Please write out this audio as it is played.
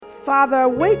Father,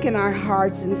 awaken our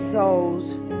hearts and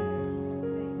souls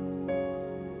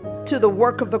to the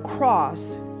work of the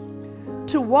cross,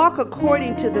 to walk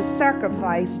according to the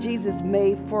sacrifice Jesus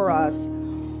made for us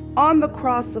on the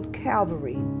cross of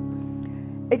Calvary.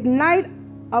 Ignite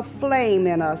a flame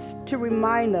in us to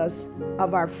remind us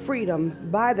of our freedom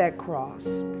by that cross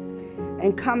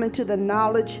and come into the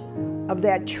knowledge of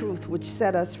that truth which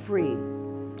set us free.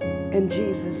 In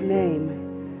Jesus' name,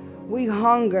 we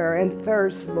hunger and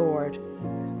thirst, Lord,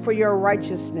 for your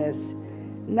righteousness,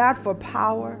 not for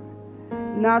power,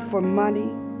 not for money,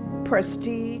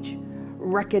 prestige,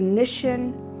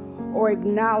 recognition, or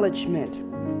acknowledgement.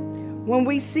 When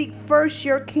we seek first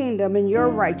your kingdom and your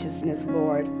righteousness,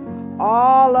 Lord,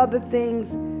 all other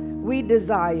things we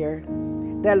desire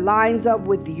that lines up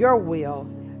with your will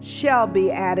shall be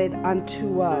added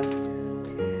unto us.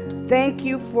 Thank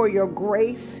you for your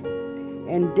grace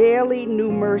and daily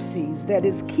new mercies that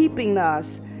is keeping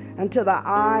us until the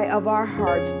eye of our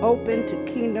hearts open to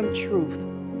kingdom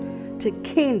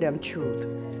truth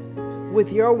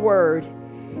with your word,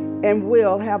 and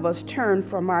will have us turn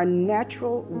from our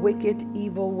natural wicked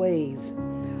evil ways,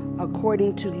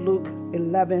 according to Luke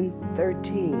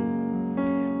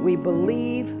 11:13. We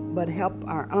believe, but help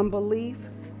our unbelief.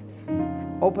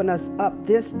 Open us up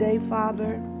this day,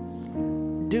 Father.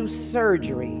 Do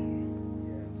surgery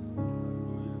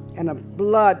and a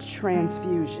blood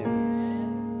transfusion.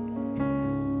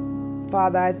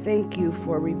 Father, I thank you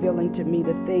for revealing to me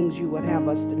the things you would have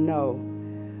us to know.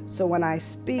 So when I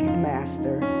speak,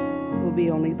 Master, it will be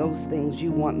only those things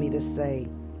you want me to say.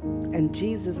 In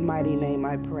Jesus' mighty name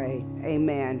I pray.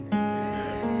 Amen.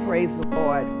 Praise the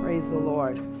Lord. Praise the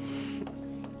Lord.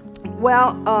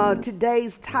 Well,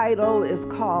 today's title is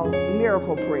called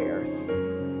Miracle Prayers.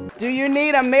 Do you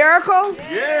need a miracle?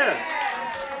 Yes.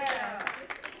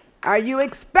 Are you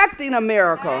expecting a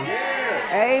miracle?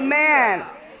 Yes. Amen.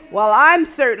 Well, I'm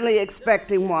certainly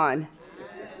expecting one.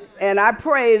 And I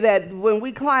pray that when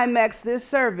we climax this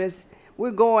service, we're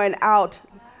going out,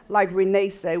 like Renee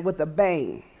said, with a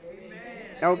bang.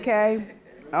 Okay?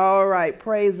 All right.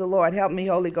 Praise the Lord. Help me,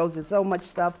 Holy Ghost. There's so much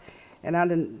stuff, and I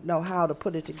didn't know how to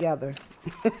put it together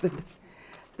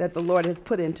that the Lord has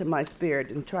put into my spirit,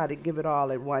 and try to give it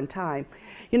all at one time.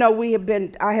 You know,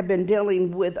 I have been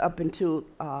dealing with, up until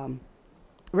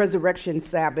Resurrection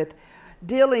Sabbath,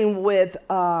 dealing with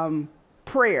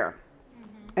prayer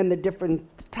and the different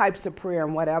types of prayer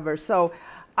and whatever. So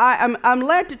I'm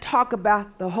led to talk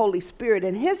about the Holy Spirit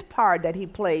and his part that he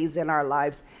plays in our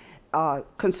lives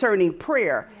concerning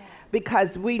prayer,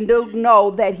 because we do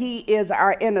know that he is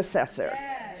our intercessor.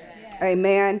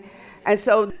 Amen. And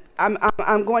so I'm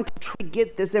going to try to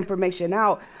get this information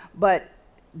out, but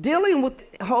dealing with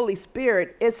the Holy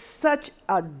Spirit is such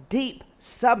a deep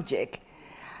subject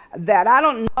that I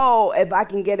don't know if I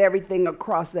can get everything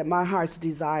across that my heart's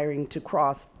desiring to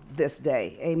cross this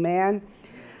day. Amen.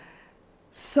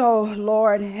 So,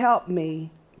 Lord, help me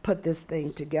put this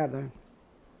thing together.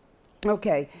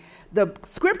 Okay. The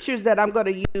scriptures that I'm going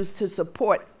to use to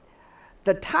support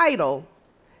the title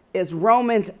is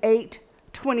Romans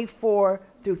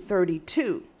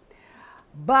 8:24-32.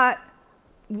 But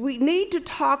we need to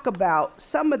talk about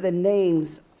some of the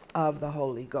names of the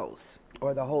Holy Ghost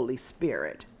or the Holy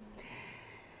Spirit.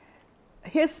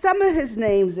 Some of his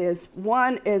names is,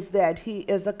 one is that he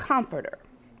is a comforter.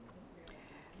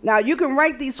 Now, you can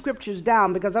write these scriptures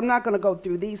down, because I'm not going to go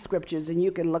through these scriptures, and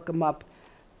you can look them up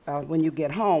when you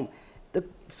get home. The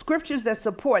scriptures that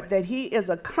support that he is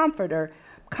a comforter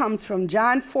comes from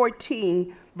John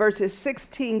 14, verses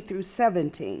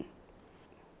 16-17.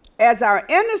 As our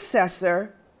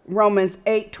intercessor, Romans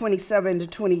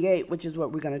 8:27-28, which is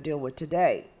what we're going to deal with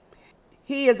today.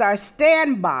 He is our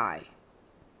standby,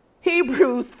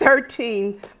 Hebrews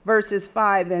 13, verses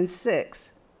 5 and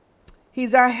 6.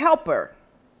 He's our helper,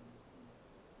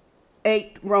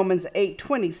 Romans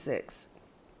 8:26.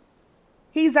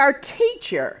 He's our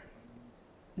teacher,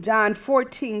 John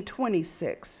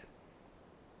 14:26.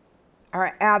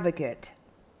 Our advocate,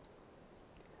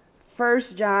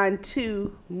 1 John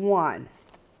 2:1.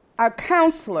 Our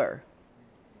counselor,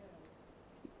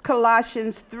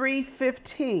 Colossians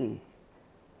 3:15.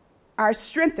 Our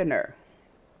strengthener,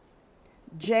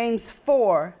 James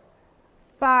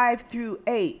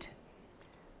 4:5-8.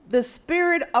 The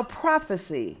spirit of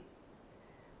prophecy,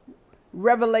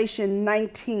 Revelation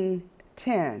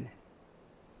 19:10.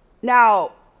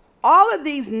 Now, all of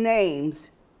these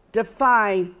names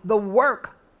define the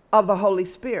work of the Holy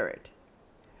Spirit,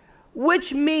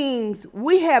 which means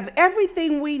we have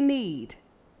everything we need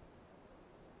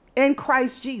in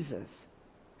Christ Jesus.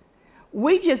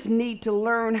 We just need to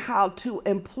learn how to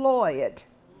employ it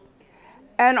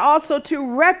and also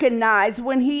to recognize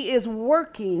when he is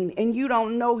working and you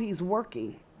don't know he's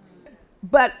working.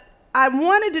 But I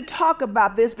wanted to talk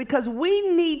about this because we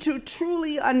need to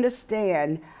truly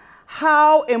understand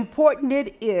how important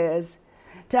it is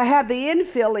to have the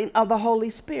infilling of the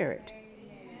Holy Spirit.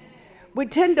 We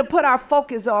tend to put our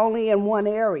focus only in one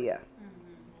area,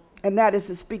 and that is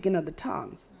the speaking of the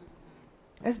tongues.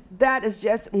 That is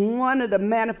just one of the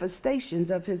manifestations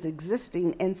of his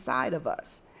existing inside of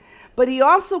us. But he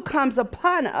also comes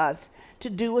upon us to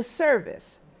do a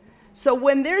service. So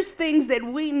when there's things that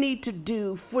we need to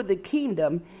do for the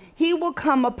kingdom, he will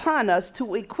come upon us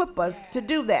to equip us to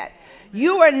do that.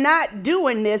 You are not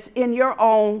doing this in your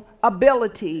own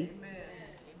ability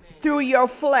through your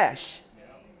flesh.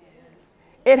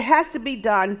 It has to be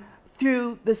done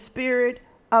through the Spirit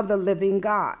of the living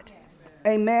God.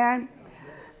 Amen.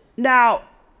 Now,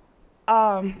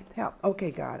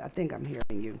 okay, God, I think I'm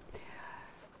hearing you.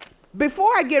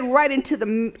 Before I get right into the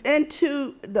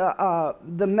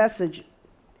message,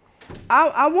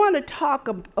 I want to talk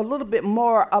a little bit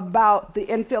more about the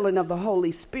infilling of the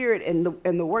Holy Spirit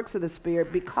and the works of the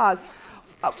Spirit, because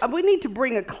we need to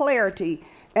bring a clarity,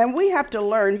 and we have to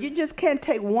learn. You just can't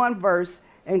take one verse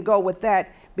and go with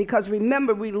that, because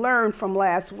remember, we learned from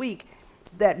last week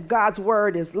that God's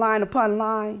word is line upon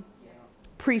line,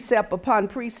 precept upon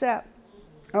precept.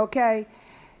 Okay?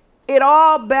 It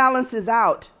all balances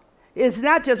out. It's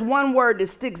not just one word that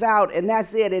sticks out and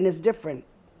that's it and it's different.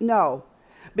 No.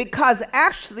 Because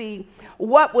actually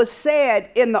what was said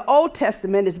in the Old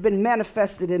Testament has been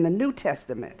manifested in the New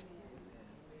Testament.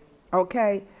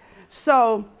 Okay?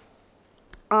 So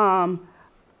I'm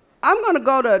going to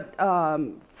go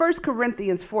to 1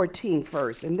 Corinthians 14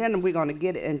 first, and then we're going to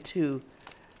get into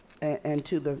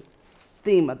the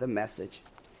theme of the message.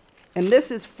 And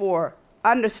this is for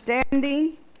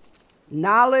understanding,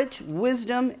 knowledge,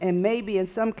 wisdom, and maybe in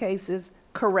some cases,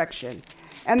 correction.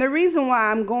 And the reason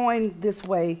why I'm going this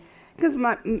way, because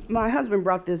my husband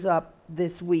brought this up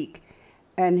this week,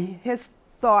 and his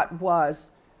thought was,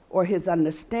 or his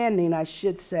understanding, I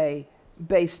should say,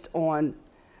 based on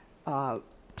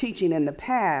teaching in the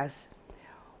past,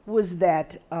 was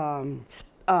that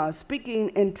speaking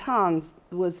in tongues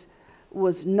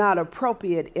was not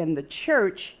appropriate in the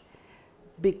church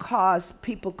because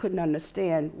people couldn't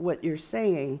understand what you're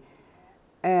saying.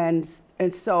 And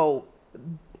so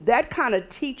that kind of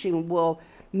teaching will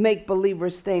make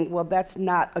believers think, well, that's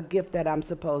not a gift that I'm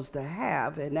supposed to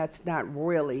have, and that's not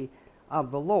really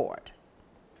of the Lord.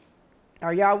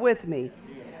 Are y'all with me?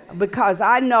 Because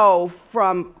I know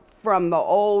from the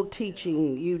old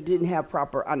teaching, you didn't have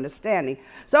proper understanding.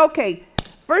 So, okay,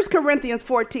 1 Corinthians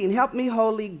 14, help me,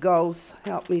 Holy Ghost.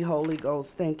 Help me, Holy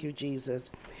Ghost. Thank you, Jesus.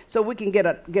 So we can get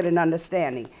an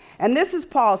understanding. And this is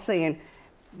Paul saying,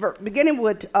 beginning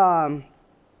with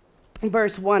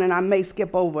verse 1, and I may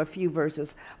skip over a few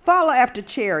verses. Follow after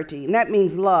charity, and that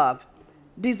means love.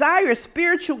 Desire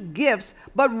spiritual gifts,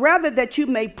 but rather that you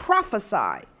may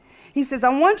prophesy. He says, I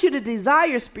want you to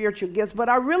desire spiritual gifts, but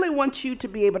I really want you to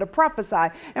be able to prophesy.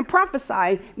 And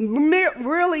prophesy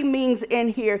really means in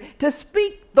here to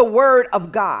speak the word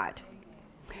of God.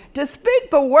 To speak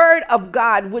the word of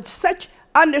God with such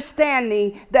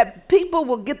understanding that people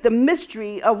will get the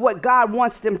mystery of what God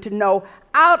wants them to know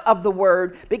out of the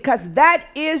word, because that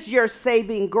is your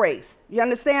saving grace. You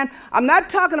understand? I'm not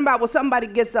talking about when somebody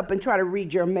gets up and try to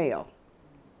read your mail.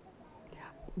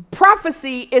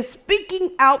 Prophecy is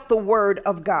speaking out the word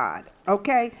of God.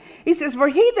 Okay? He says, for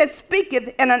he that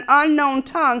speaketh in an unknown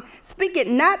tongue speaketh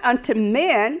not unto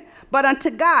men, but unto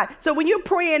God. So when you're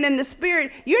praying in the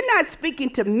Spirit, you're not speaking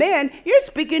to men, you're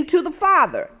speaking to the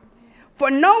Father. For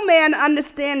no man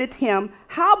understandeth him,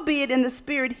 howbeit in the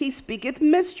Spirit he speaketh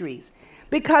mysteries.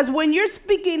 Because when you're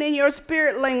speaking in your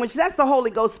spirit language, that's the Holy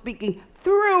Ghost speaking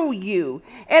through you.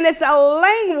 And it's a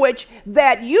language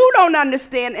that you don't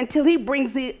understand until he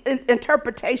brings the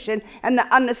interpretation and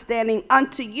the understanding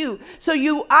unto you. So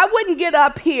I wouldn't get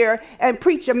up here and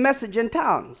preach a message in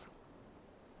tongues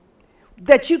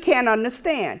that you can't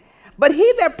understand. But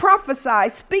he that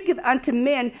prophesies speaketh unto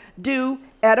men do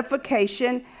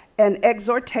edification and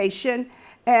exhortation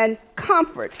and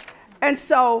comfort. And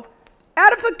so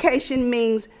edification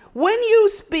means when you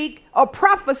speak or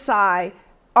prophesy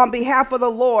on behalf of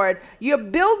the Lord, you're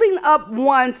building up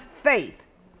one's faith.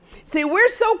 See, we're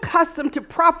so accustomed to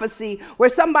prophecy where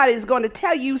somebody is going to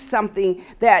tell you something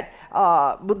that's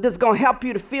going to help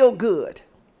you to feel good.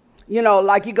 You know,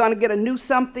 like you're going to get a new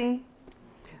something,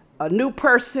 a new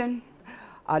person,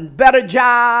 a better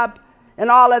job,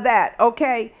 and all of that,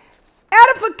 okay?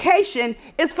 Edification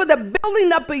is for the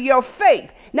building up of your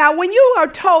faith. Now, when you are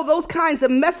told those kinds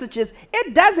of messages,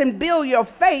 it doesn't build your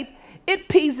faith. It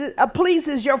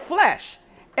pleases your flesh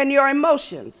and your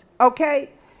emotions,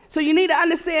 okay? So you need to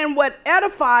understand what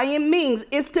edifying means.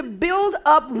 It's to build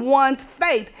up one's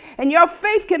faith. And your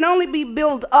faith can only be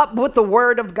built up with the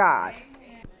word of God.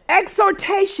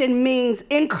 Exhortation means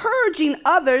encouraging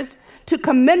others to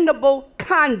commendable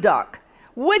conduct,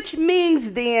 which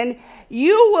means then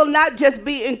you will not just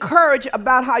be encouraged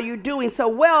about how you're doing so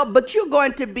well, but you're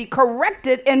going to be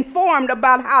corrected, informed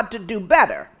about how to do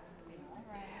better.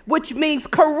 Which means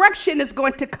correction is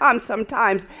going to come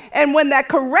sometimes. And when that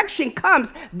correction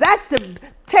comes, that's to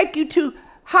take you to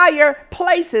higher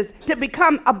places to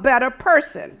become a better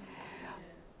person.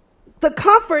 The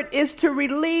comfort is to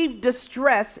relieve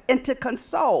distress and to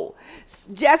console.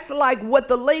 Just like what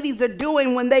the ladies are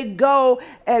doing when they go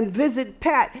and visit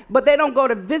Pat, but they don't go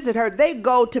to visit her. They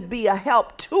go to be a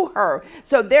help to her.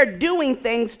 So they're doing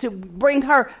things to bring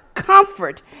her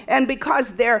comfort. And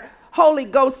because they're Holy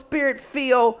Ghost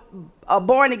Spirit-filled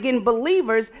born-again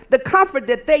believers, the comfort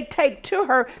that they take to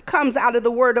her comes out of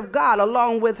the Word of God,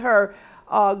 along with her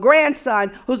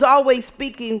grandson, who's always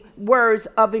speaking words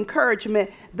of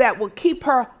encouragement that will keep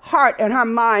her heart and her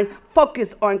mind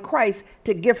focused on Christ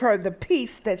to give her the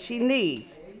peace that she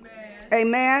needs. Amen.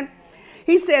 Amen.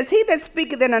 He says, he that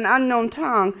speaketh in an unknown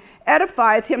tongue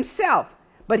edifieth himself,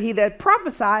 but he that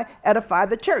prophesieth edifieth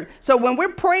the church. So when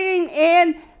we're praying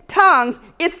in tongues,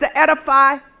 it's to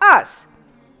edify us.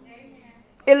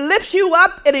 It lifts you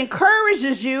up, it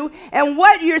encourages you, and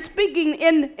what you're speaking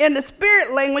in the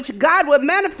spirit language, God will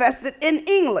manifest it in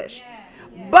English.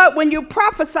 But when you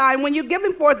prophesy, when you're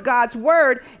giving forth God's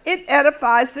word, it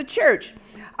edifies the church.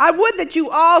 I would that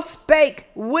you all spake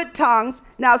with tongues.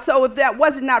 Now, so if that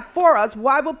was not for us,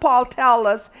 why would Paul tell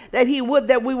us that he would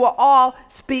that we will all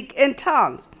speak in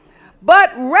tongues?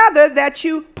 But rather that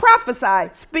you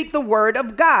prophesy, speak the word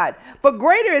of God. For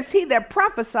greater is he that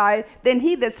prophesieth than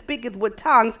he that speaketh with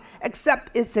tongues,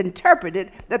 except it's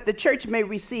interpreted, that the church may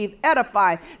receive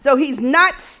edifying. So he's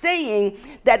not saying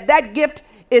that that gift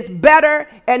is better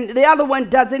and the other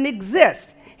one doesn't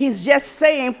exist. He's just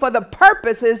saying for the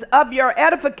purposes of your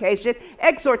edification,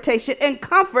 exhortation, and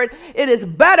comfort, it is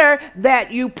better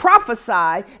that you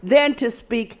prophesy than to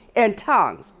speak in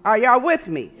tongues. Are y'all with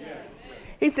me? Yeah.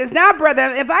 He says, now,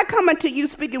 brethren, if I come unto you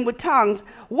speaking with tongues,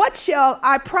 what shall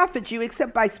I profit you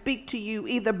except I speak to you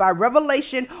either by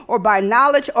revelation or by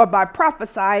knowledge or by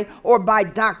prophesying or by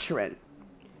doctrine?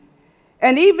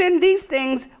 And even these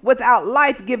things without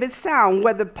life give it sound,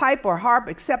 whether pipe or harp,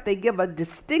 except they give a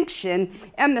distinction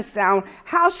in the sound.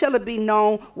 How shall it be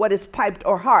known what is piped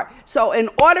or harp? So in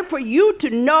order for you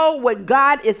to know what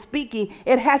God is speaking,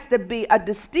 it has to be a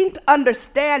distinct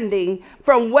understanding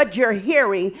from what you're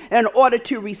hearing in order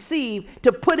to receive,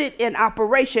 to put it in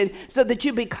operation so that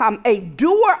you become a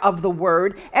doer of the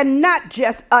word and not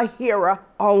just a hearer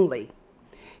only.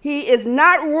 He is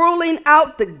not ruling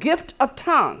out the gift of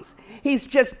tongues. He's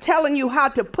just telling you how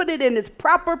to put it in its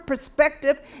proper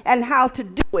perspective and how to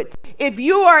do it. If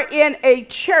you are in a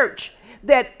church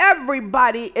that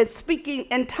everybody is speaking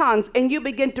in tongues and you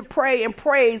begin to pray and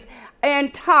praise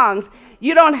in tongues,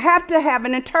 you don't have to have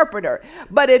an interpreter.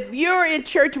 But if you're in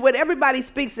church where everybody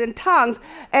speaks in tongues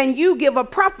and you give a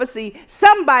prophecy,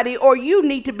 somebody or you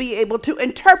need to be able to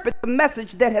interpret the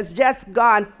message that has just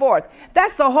gone forth.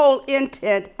 That's the whole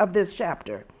intent of this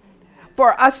chapter,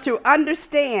 for us to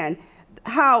understand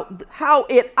how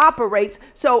it operates,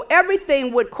 so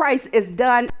everything with Christ is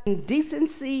done in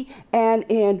decency and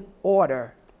in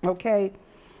order. Okay?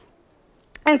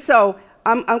 And so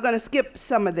I'm going to skip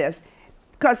some of this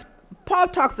because Paul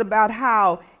talks about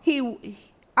how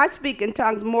I speak in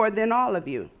tongues more than all of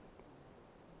you.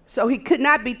 So he could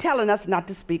not be telling us not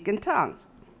to speak in tongues.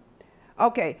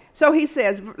 Okay, so he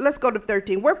says, let's go to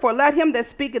 13. Wherefore, let him that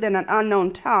speaketh in an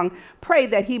unknown tongue pray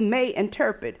that he may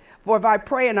interpret. For if I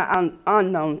pray in an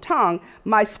unknown tongue,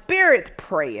 my spirit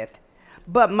prayeth,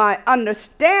 but my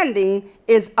understanding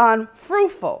is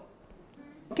unfruitful.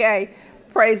 Okay,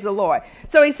 praise the Lord.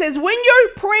 So he says, when you're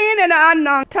praying in an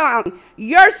unknown tongue,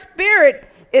 your spirit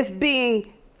is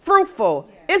being fruitful.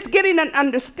 It's getting an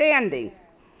understanding.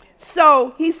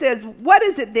 So he says, what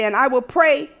is it then? I will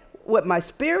pray with my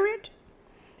spirit.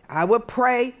 I will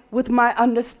pray with my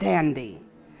understanding.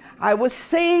 I will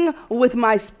sing with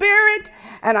my spirit,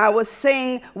 and I will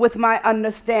sing with my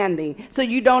understanding. So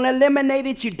you don't eliminate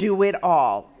it, you do it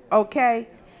all. Okay?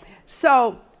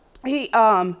 So he,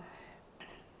 let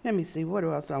me see, what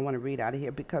else do I want to read out of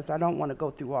here, because I don't want to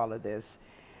go through all of this.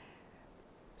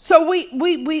 So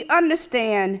we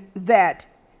understand that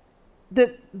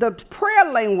the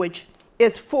prayer language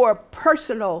is for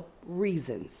personal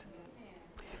reasons.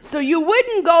 So you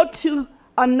wouldn't go to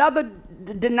another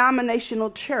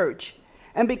denominational church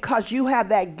and because you have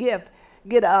that gift,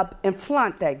 get up and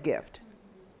flaunt that gift.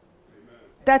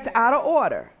 That's out of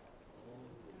order.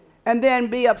 And then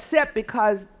be upset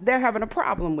because they're having a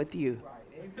problem with you.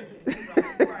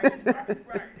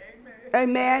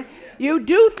 Amen. You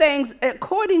do things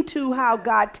according to how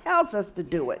God tells us to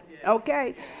do it.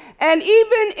 Okay? And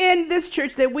even in this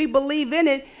church that we believe in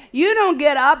it, you don't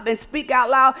get up and speak out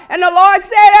loud. And the Lord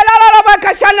said,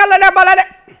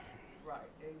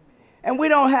 and we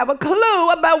don't have a clue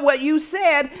about what you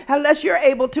said unless you're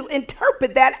able to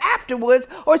interpret that afterwards,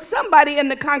 or somebody in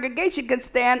the congregation can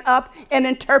stand up and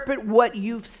interpret what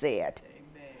you've said.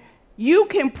 Amen. You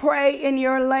can pray in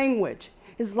your language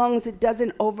as long as it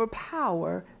doesn't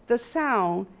overpower the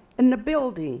sound in the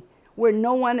building where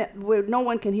no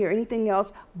one can hear anything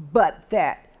else but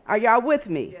that. Are y'all with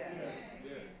me? Yes.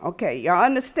 Okay, y'all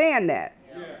understand that?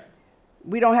 Yes.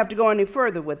 We don't have to go any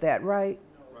further with that, right?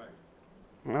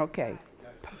 Okay.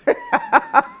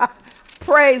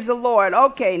 Praise the Lord.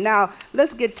 Okay, now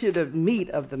let's get to the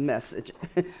meat of the message.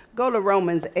 Go to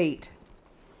Romans 8,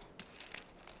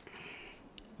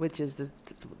 which is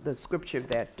the scripture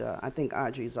that I think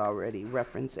Audrey's already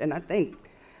referenced, and I think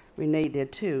Renee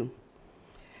did too.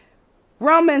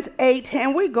 Romans 8,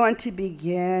 and we're going to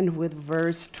begin with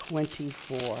verse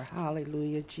 24.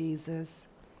 Hallelujah, Jesus.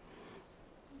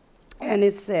 And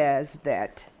it says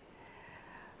that,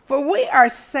 for we are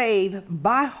saved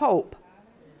by hope,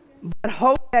 but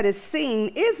hope that is seen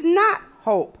is not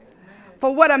hope.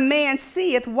 For what a man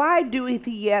seeth, why doeth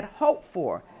he yet hope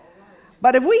for?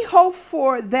 But if we hope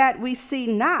for that we see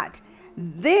not,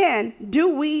 then do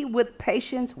we with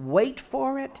patience wait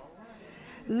for it?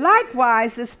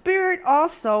 Likewise, the Spirit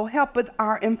also helpeth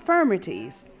our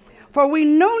infirmities. For we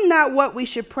know not what we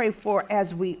should pray for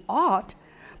as we ought,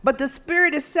 but the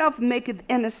Spirit itself maketh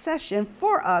intercession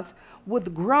for us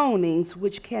with groanings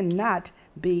which cannot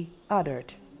be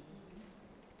uttered.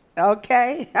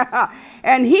 Okay?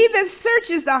 And he that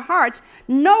searches the hearts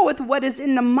knoweth what is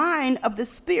in the mind of the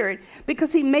Spirit,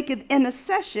 because he maketh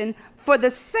intercession for the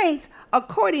saints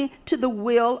according to the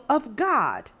will of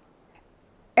God.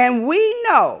 And we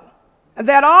know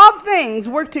that all things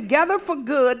work together for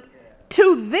good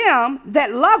to them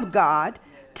that love God,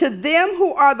 to them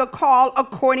who are the called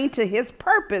according to his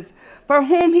purpose, for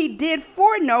whom he did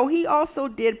foreknow, he also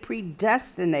did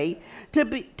predestinate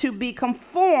to be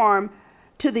conformed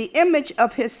to the image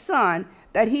of his Son,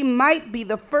 that he might be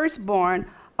the firstborn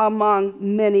among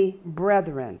many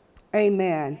brethren.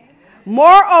 Amen.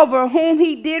 Moreover, whom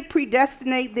he did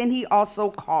predestinate, then he also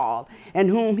called. And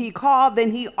whom he called, then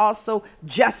he also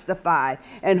justified.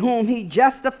 And whom he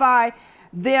justified,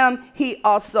 them he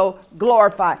also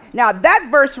glorified. Now that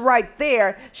verse right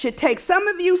there should take some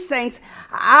of you saints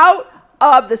out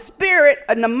of the spirit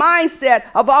and the mindset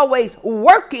of always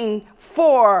working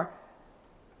for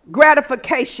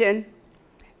gratification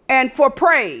and for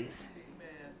praise.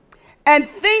 And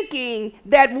thinking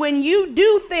that when you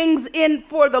do things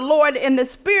for the Lord in the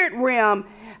spirit realm,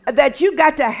 that you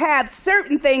got to have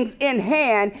certain things in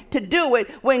hand to do it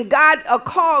when God will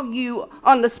call you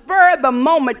on the spur of the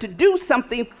moment to do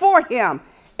something for him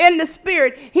in the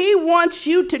spirit. He wants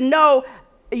you to know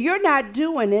you're not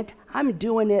doing it. I'm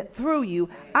doing it through you.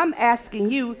 I'm asking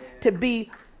you to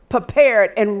be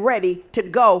prepared and ready to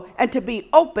go and to be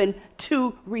open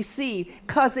to receive,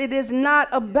 because it is not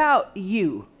about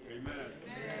you.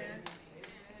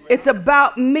 It's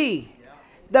about me.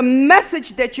 The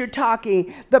message that you're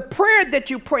talking, the prayer that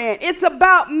you're praying, it's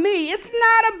about me. It's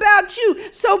not about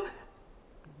you. So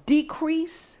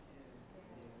decrease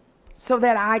so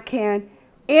that I can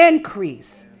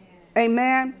increase.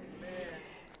 Amen.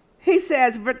 He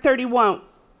says, verse 31,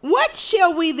 what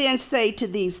shall we then say to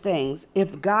these things?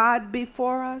 If God be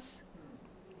for us,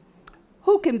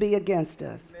 who can be against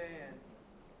us?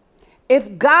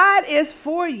 If God is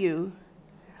for you,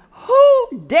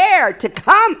 who dare to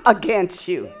come against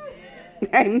you?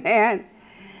 Amen.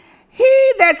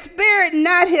 He that spared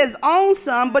not his own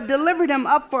Son, but delivered him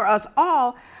up for us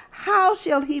all, how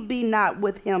shall he be not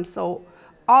with him so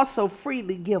also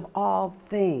freely give all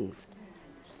things?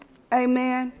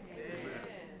 Amen.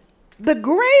 The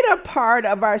greater part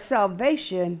of our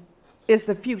salvation is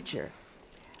the future.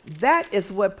 That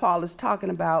is what Paul is talking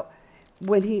about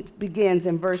when he begins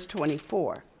in verse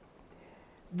 24.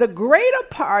 The greater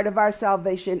part of our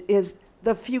salvation is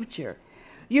the future.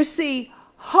 You see,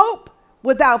 hope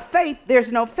without faith,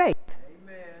 there's no faith.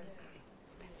 Amen.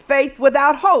 Faith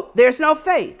without hope, there's no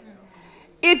faith.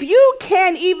 If you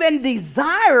can't even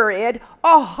desire it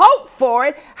or hope for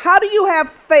it, how do you have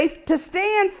faith to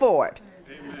stand for it?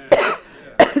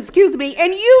 Excuse me.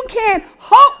 And you can't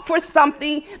hope for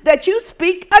something that you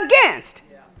speak against.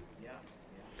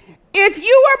 If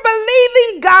you are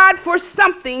believing God for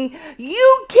something,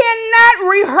 you cannot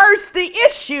rehearse the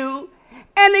issue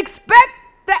and expect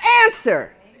the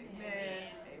answer.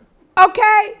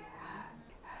 Okay?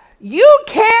 You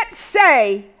can't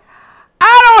say,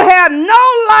 I don't have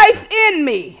no life in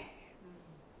me,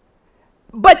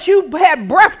 but you had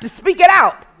breath to speak it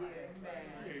out.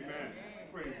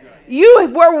 You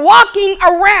were walking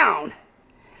around.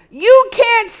 You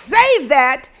can't say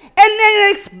that and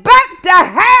then expect to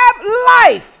have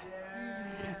life,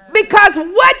 because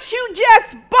what you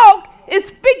just spoke is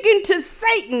speaking to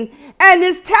Satan and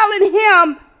is telling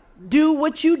him, do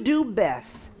what you do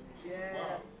best.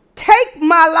 Take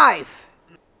my life.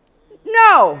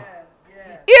 No.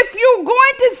 If you're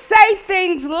going to say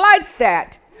things like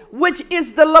that, which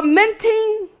is the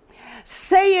lamenting,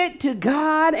 say it to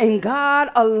God and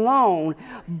God alone,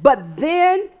 but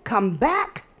then come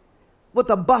back with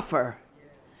a buffer.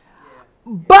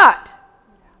 But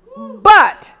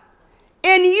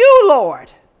in you,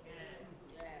 Lord,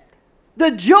 the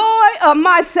joy of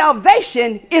my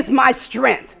salvation is my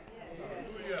strength.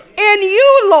 In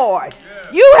you, Lord,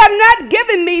 you have not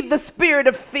given me the spirit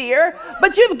of fear,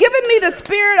 but you've given me the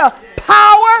spirit of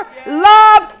power,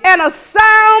 love, and a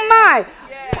sound mind.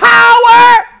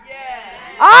 Power.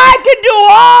 I can do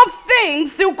all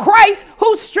things through Christ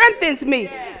who strengthens me.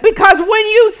 Because when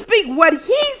you speak what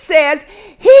he says,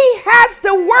 he has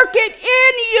to work it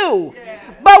in you.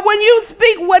 But when you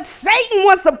speak what Satan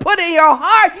wants to put in your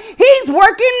heart, he's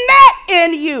working that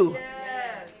in you.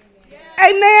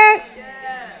 Amen.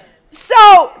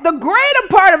 So the greater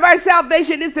part of our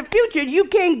salvation is the future. You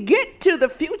can't get to the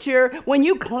future when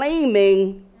you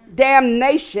claiming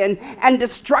damnation and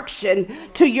destruction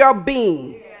to your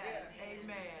being.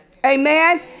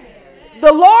 Amen.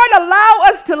 The Lord allow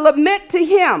us to lament to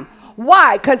him.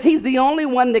 Why? Because he's the only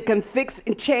one that can fix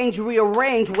and change,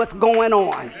 rearrange what's going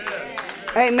on.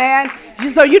 Amen.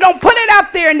 So you don't put it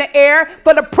out there in the air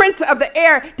for the prince of the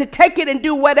air to take it and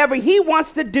do whatever he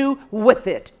wants to do with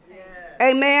it.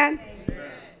 Amen.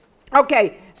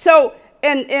 Okay, so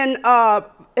in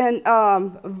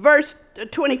verse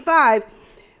 25,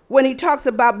 when he talks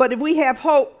about, but if we have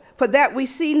hope for that we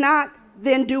see not,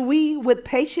 then do we with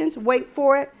patience wait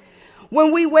for it?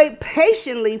 When we wait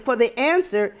patiently for the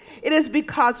answer, it is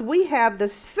because we have the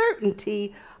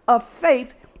certainty of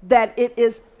faith that it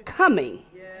is coming.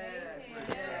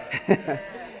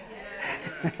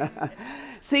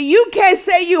 See, you can't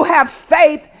say you have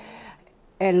faith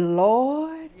and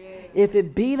Lord, if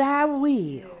it be thy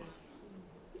will.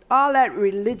 All that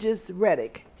religious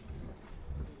rhetoric.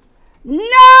 No,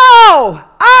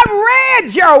 I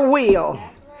read your will.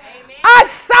 I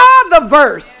saw the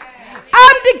verse.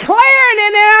 I'm declaring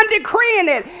it and I'm decreeing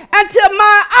it until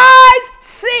my eyes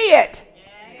see it.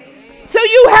 So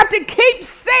you have to keep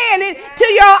saying it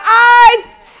till your eyes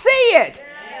see it.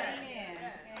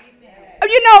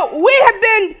 You know, we have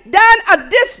been done a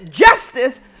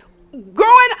disjustice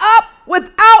growing up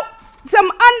without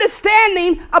some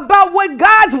understanding about what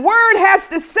God's word has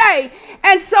to say.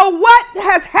 And so what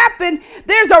has happened,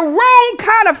 there's a wrong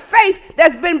kind of faith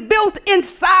that's been built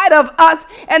inside of us,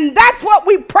 and that's what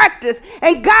we practice.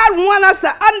 And God wants us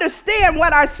to understand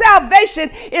what our salvation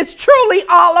is truly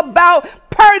all about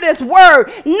per this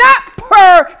word, not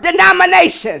per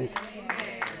denominations.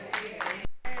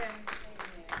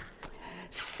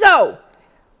 So,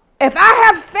 if I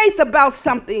have faith about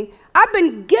something, I've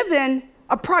been given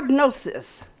a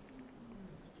prognosis.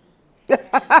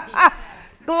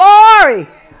 Glory.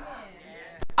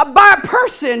 By a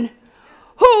person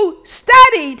who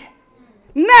studied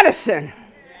medicine,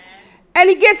 and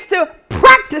he gets to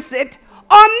practice it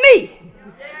on me.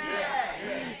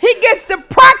 He gets to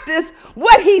practice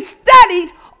what he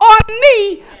studied on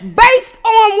me based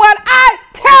on what I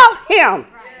tell him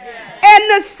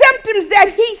and the symptoms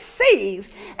that he sees.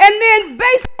 And then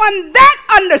based on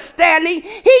that understanding,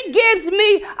 he gives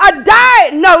me a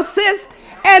diagnosis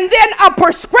and then a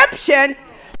prescription,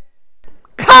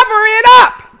 cover it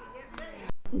up.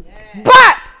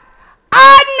 But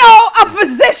I know a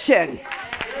physician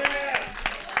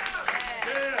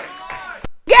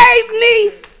gave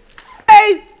me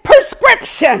a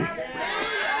prescription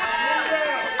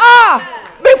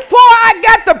before I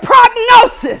got the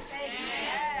prognosis.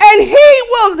 And he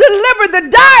will deliver the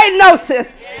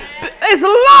diagnosis as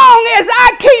long as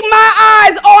I keep my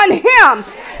eyes on him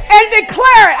and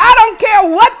declare it. I don't care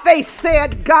what they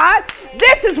said, God.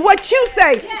 This is what you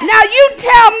say. Now you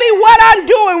tell me what I'm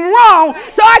doing wrong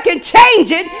so I can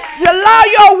change it to allow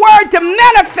your word to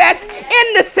manifest in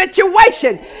the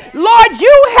situation. Lord,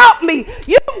 you help me.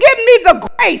 You give me the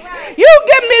grace. You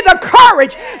give me the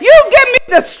courage. You give me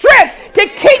the strength to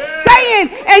keep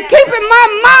saying and keeping my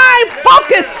mind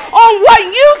focused on what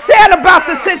you said about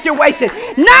the situation.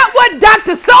 Not what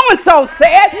Dr. So-and-so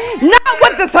said. Not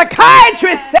what the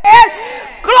psychiatrist said.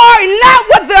 Glory, not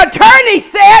what the attorney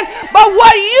said, but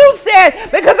what you said,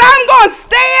 because I'm going to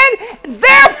stand,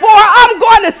 therefore I'm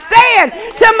going to stand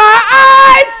till my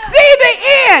eyes see the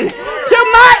end, till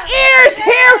my ears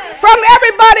hear from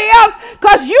everybody else,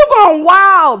 because you're going to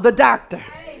wow the doctor.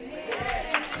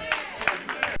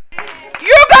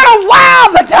 You're going to wow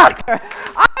the doctor.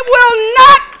 I will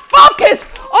not focus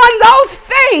on those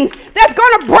things that's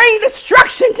going to bring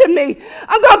destruction to me.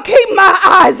 I'm going to keep my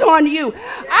eyes on you.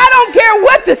 I don't care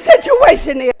what the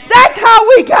situation is. That's how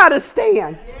we got to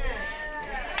stand.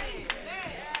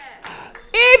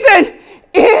 Even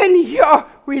in your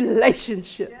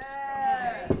relationships.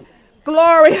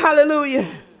 Glory, hallelujah.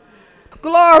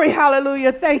 Glory,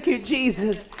 hallelujah. Thank you,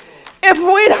 Jesus. If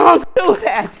we don't do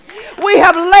that, we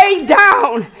have laid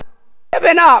down,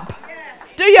 given up.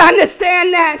 Do you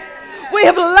understand that? We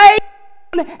have laid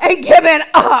down and given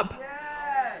up.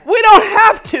 We don't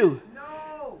have to.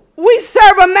 We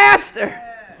serve a master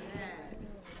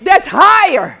that's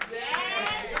higher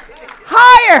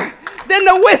than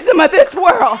the wisdom of this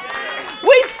world.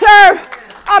 We serve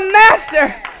a master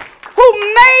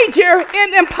who major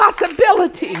in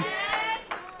impossibilities.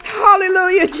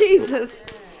 Hallelujah, Jesus.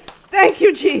 Thank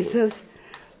you, Jesus.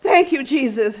 Thank you,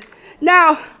 Jesus.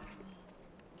 Now,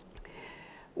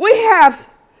 we have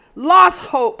lost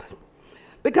hope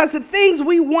because the things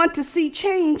we want to see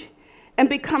change and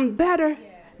become better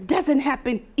doesn't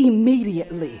happen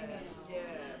immediately.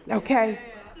 Okay?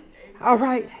 All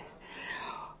right.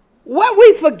 What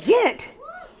we forget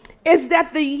is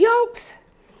that the yokes,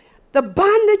 the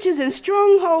bondages and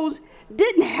strongholds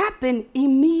didn't happen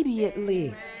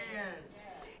immediately.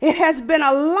 It has been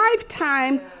a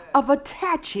lifetime of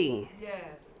attaching.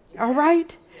 All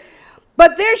right?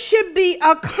 But there should be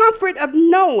a comfort of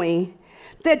knowing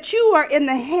that you are in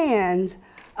the hands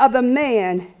of the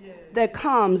man that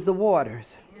calms the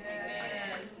waters.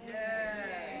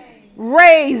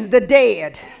 Raise the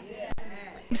dead.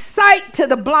 Sight to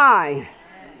the blind.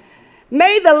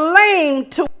 Made the lame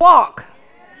to walk.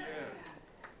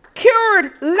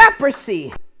 Cured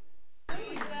leprosy.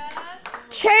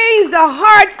 Changed the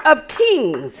hearts of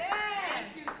kings.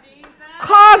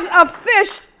 Caused a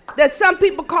fish that some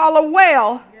people call a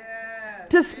whale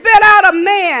to spit out a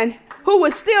man who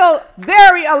was still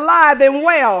very alive and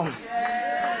well.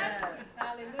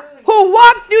 Who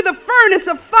walked through the furnace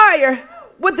of fire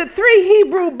with the 3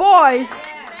 Hebrew boys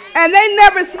and they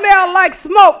never smelled like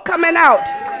smoke coming out.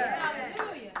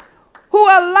 Who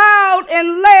allowed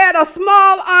and led a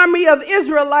small army of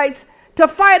Israelites to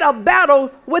fight a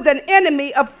battle with an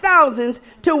enemy of thousands,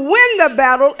 to win the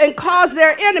battle and cause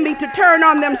their enemy to turn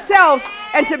on themselves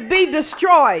and to be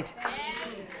destroyed.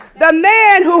 The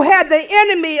man who had the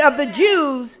enemy of the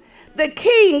Jews, the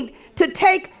king, to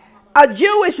take a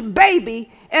Jewish baby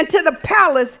into the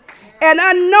palace and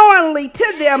unknowingly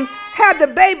to them had the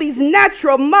baby's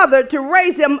natural mother to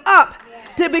raise him up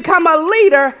to become a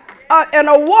leader and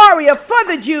a warrior for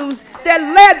the Jews that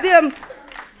led them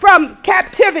from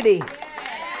captivity.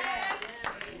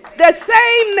 The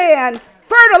same man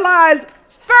fertilized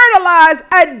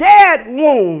a dead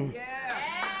womb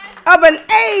of an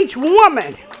aged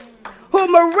woman who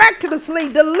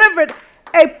miraculously delivered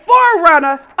a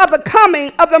forerunner of the coming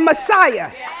of the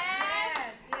Messiah.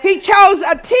 He chose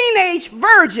a teenage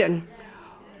virgin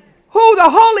who the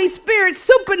Holy Spirit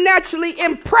supernaturally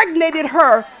impregnated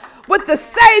her with the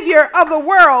Savior of the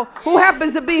world, who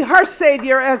happens to be her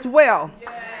Savior as well.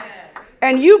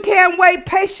 And you can't wait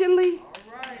patiently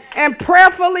and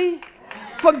prayerfully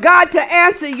for God to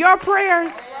answer your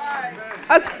prayers,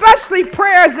 especially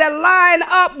prayers that line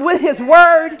up with His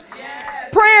Word,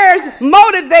 prayers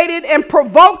motivated and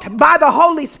provoked by the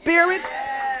Holy Spirit.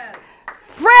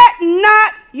 Fret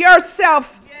not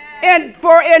yourself, and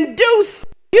for in due season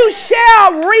you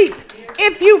shall reap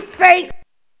if you faint.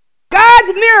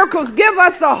 God's miracles give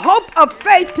us the hope of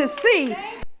faith to see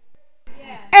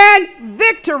and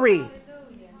victory.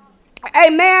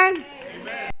 Amen.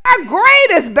 Our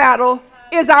greatest battle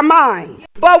is our minds.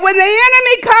 But when the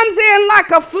enemy comes in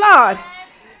like a flood,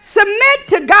 submit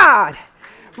to God.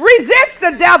 Resist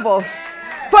the devil,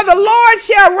 for the Lord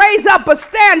shall raise up a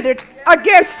standard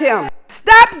against him.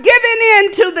 Stop giving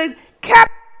in to the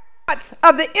thoughts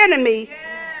of the enemy.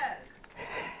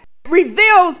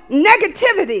 reveals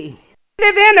negativity,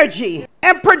 negative energy,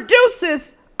 and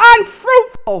produces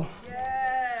unfruitful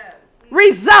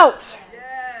results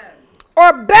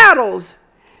or battles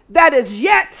that is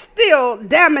yet still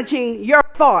damaging your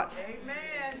thoughts.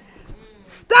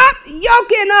 Stop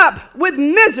yoking up with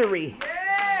misery,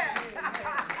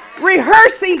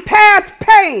 rehearsing past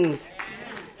pains,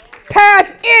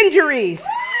 past injuries,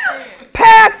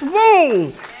 past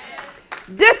wounds,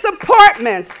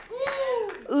 disappointments,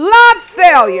 love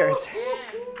failures.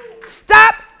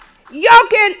 Stop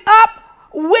yoking up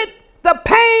with the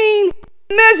pain,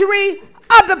 misery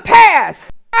of the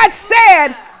past. I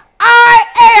said, I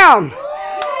am,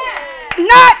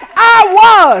 not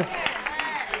I was.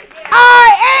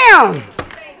 I am,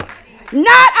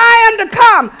 not I am to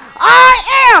come. I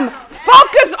am.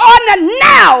 Focus on the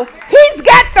now. He's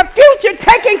got the future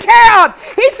taken care of.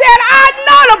 He said, I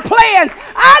know the plans.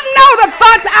 I know the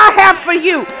thoughts I have for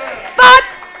you.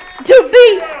 Thoughts to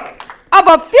be of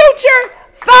a future,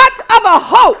 thoughts of a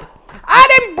hope. I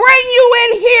didn't bring you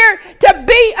in here to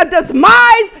be a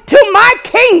demise to my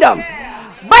kingdom,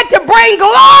 but to bring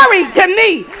glory to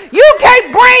me. You can't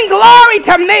bring glory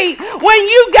to me when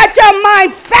you get your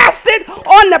mind fasted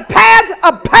on the paths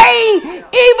of pain,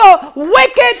 evil,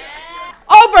 wicked,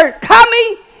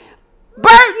 overcoming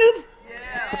burdens.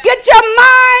 Get your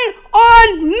mind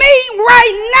on me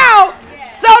right now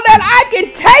so that I can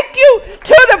take you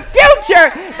to the future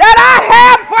that I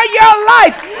have for your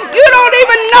life. You don't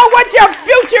even know what your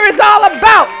future is all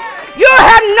about. You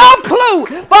have no clue,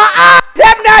 for eyes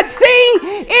have not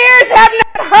seen, ears have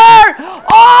not heard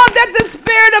all that the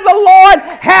Spirit of the Lord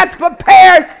has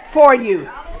prepared for you.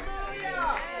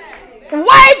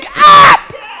 Wake up!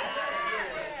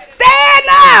 Stand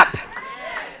up!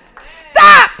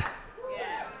 Stop!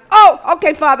 Oh,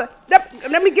 okay, Father.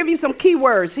 Let me give you some key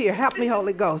words here. Help me,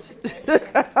 Holy Ghost.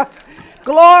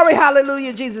 Glory,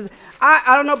 hallelujah, Jesus.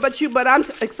 I don't know about you, but I'm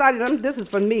excited. This is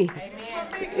for me.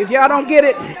 If y'all don't get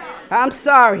it, I'm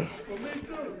sorry.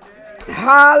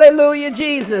 Hallelujah,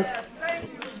 Jesus.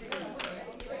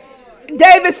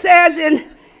 David says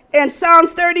in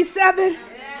Psalms 37,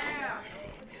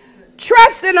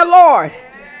 trust in the Lord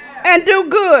and do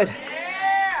good.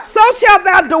 So shalt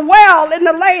thou dwell in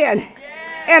the land,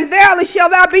 and verily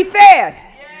shalt thou be fed.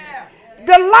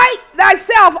 Delight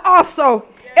thyself also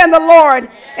in the Lord,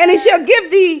 and he shall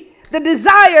give thee the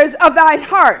desires of thine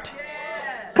heart.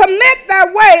 Commit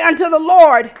thy way unto the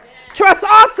Lord. Trust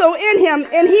also in him,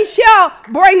 and he shall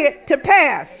bring it to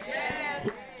pass.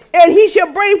 And he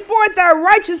shall bring forth thy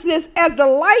righteousness as the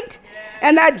light,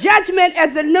 and thy judgment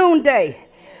as the noonday.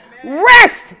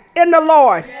 Rest in the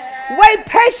Lord. Wait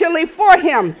patiently for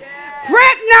him.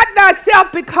 Fret not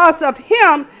thyself because of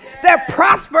him that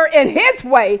prosper in his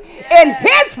way,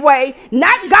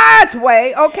 not God's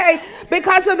way, okay?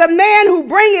 Because of the man who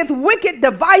bringeth wicked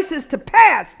devices to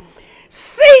pass.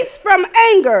 Cease from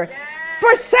anger,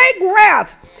 forsake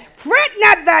wrath. Fret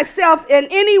not thyself in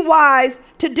any wise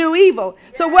to do evil.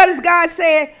 So what is God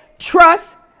saying?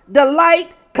 Trust, delight,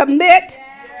 commit,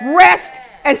 rest,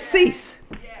 and cease.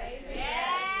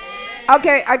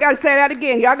 Okay, I got to say that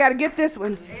again. Y'all got to get this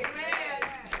one.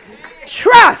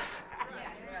 Trust,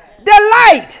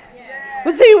 delight.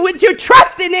 But see, what you're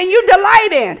trusting in, you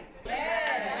delight in.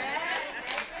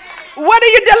 What are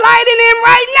you delighting in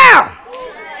right now?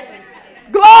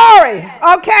 Glory,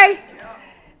 okay?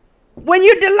 When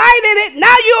you delight in it,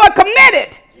 now you are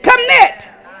committed. Commit.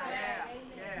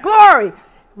 Glory.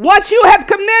 Once you have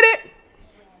committed,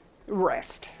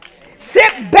 rest.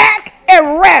 Sit back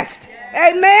and rest.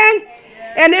 Amen?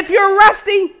 And if you're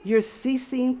resting, you're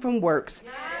ceasing from works.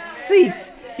 Cease.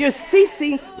 You're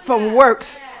ceasing from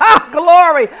works. Ah,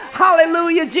 glory.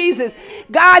 Hallelujah, Jesus.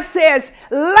 God says,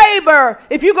 labor.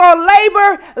 If you're going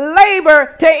to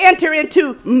labor to enter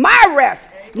into my rest.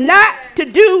 Not to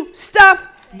do stuff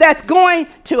that's going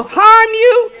to harm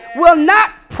you, will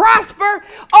not prosper.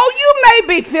 Oh, you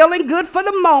may be feeling good for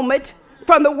the moment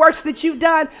from the works that you've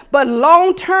done, but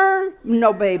long term,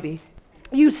 no, baby.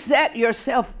 You set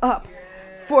yourself up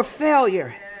for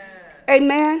failure.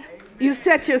 Amen? You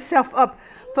set yourself up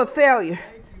for failure.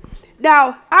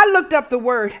 Now, I looked up the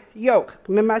word yoke.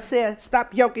 Remember I said,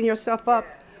 stop yoking yourself up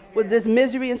with this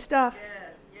misery and stuff?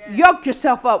 Yoke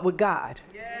yourself up with God.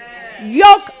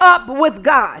 Yoke up with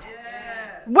God.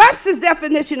 Webster's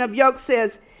definition of yoke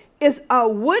says, is a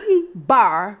wooden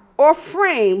bar or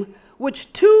frame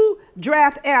which two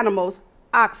draft animals,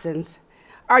 oxen,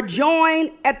 are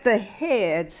joined at the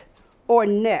heads or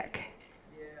neck,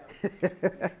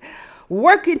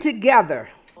 working together.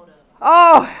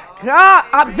 Oh,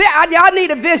 God, y'all need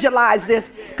to visualize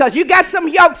this because you got some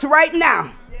yokes right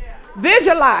now.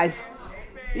 Visualize.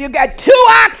 You got 2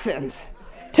 oxen,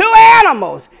 2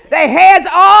 animals. Their heads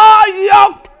all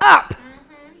yoked up.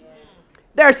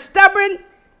 They're stubborn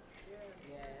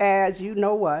as you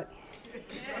know what.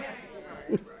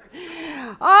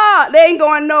 They ain't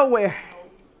going nowhere.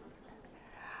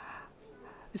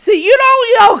 See, you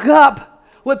don't yoke up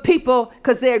with people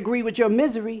because they agree with your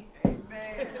misery.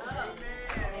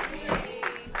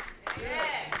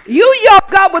 You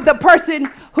yoke up with the person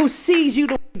who sees you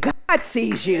the way God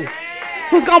sees you,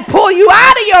 who's going to pull you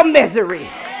out of your misery.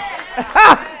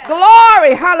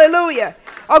 Glory, hallelujah.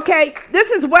 Okay,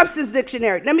 this is Webster's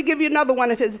dictionary. Let me give you another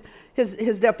one of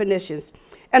his definitions.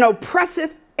 An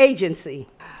oppressive agency.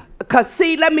 Because,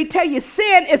 see, let me tell you,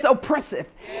 sin is oppressive.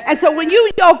 And so when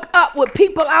you yoke up with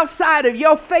people outside of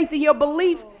your faith and your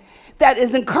belief that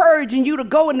is encouraging you to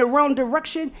go in the wrong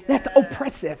direction, that's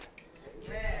oppressive.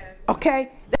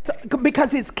 Okay? That's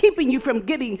because it's keeping you from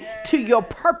getting to your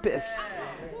purpose.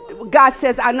 God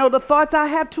says, I know the thoughts I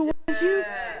have towards you,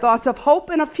 thoughts of hope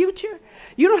and a future.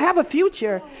 You don't have a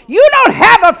future. You don't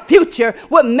have a future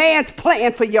with man's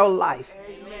plan for your life.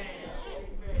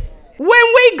 When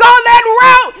we go that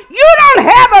route, you don't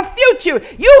have a future.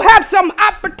 You have some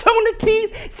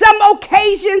opportunities, some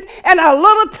occasions, and a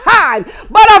little time.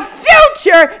 But a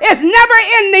future is never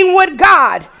ending with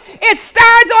God. It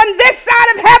starts on this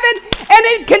side of heaven, and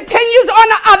it continues on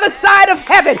the other side of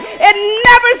heaven. It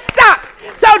never stops.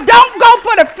 So don't go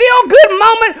for the feel-good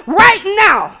moment right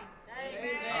now.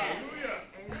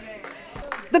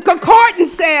 The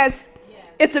concordance says,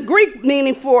 it's a Greek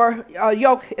meaning for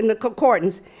yoke in the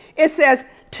concordance. It says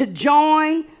to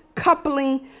join,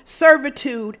 coupling,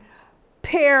 servitude,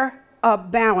 pair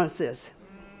of balances.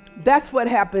 That's what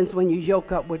happens when you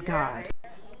yoke up with God.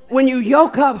 When you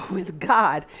yoke up with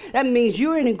God, that means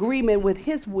you're in agreement with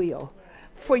his will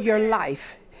for your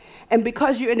life. And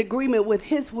because you're in agreement with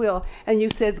his will and you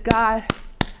says, God,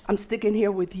 I'm sticking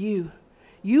here with you.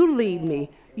 You lead me.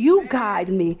 You guide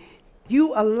me.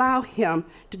 You allow him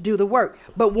to do the work.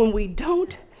 But when we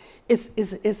don't,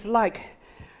 it's like,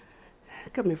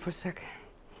 come here for a second.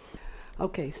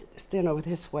 Okay, stand over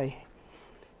this way.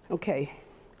 Okay,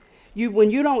 when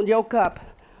you don't yoke up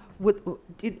with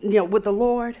the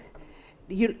Lord,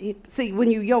 you see,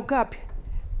 when you yoke up,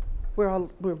 we're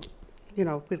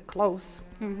close.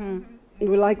 Mm-hmm.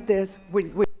 We're like this.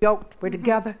 We're yoked. We're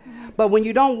together. But when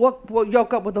you don't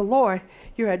yoke up with the Lord,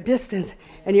 you're at distance,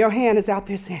 and your hand is out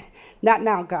there saying, "Not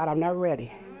now, God. I'm not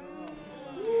ready."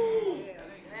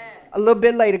 A little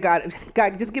bit later, God,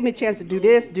 just give me a chance to do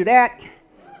this, do that.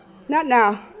 Not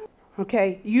now.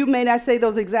 Okay, you may not say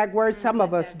those exact words. Some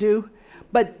of us do.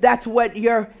 But that's what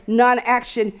your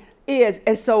non-action is.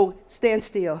 And so stand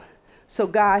still. So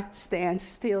God stands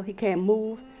still. He can't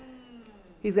move.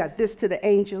 He's got this to the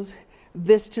angels,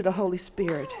 this to the Holy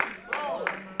Spirit.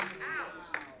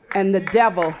 And the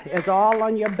devil is all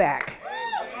on your back.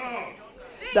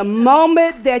 The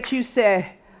moment that you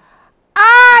say,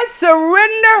 I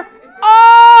surrender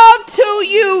all to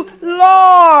you,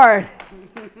 Lord.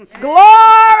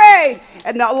 Glory.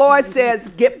 And the Lord says,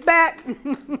 get back.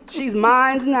 She's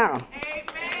mine now.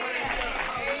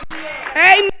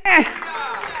 Amen. Amen.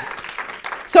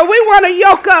 So we want to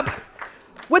yoke up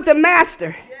with the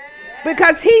master.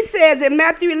 Because he says in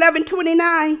Matthew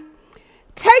 11:29,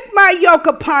 take my yoke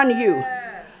upon you.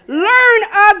 Learn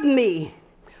of me.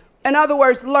 In other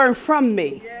words, learn from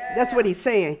me. That's what he's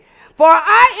saying. For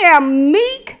I am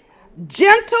meek,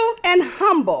 gentle, and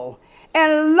humble,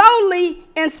 and lowly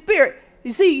in spirit.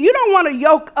 You see, you don't want to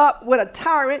yoke up with a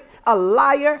tyrant, a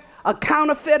liar, a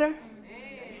counterfeiter,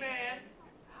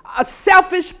 a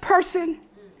selfish person.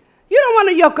 You don't want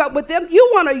to yoke up with them. You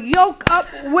want to yoke up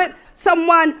with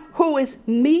someone who is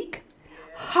meek,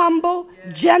 humble,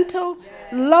 gentle,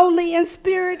 lowly in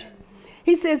spirit.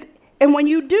 He says, and when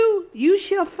you do, you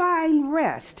shall find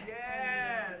rest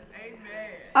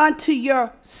unto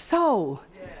your soul.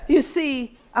 You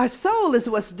see, our soul is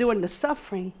what's doing the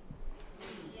suffering.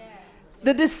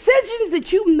 The decisions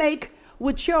that you make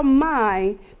with your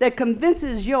mind that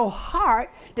convinces your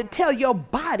heart to tell your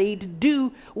body to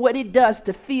do what it does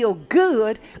to feel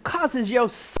good causes your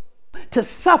soul to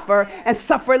suffer and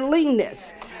suffer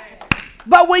leanness.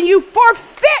 But when you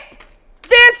forfeit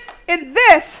this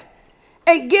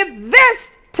and give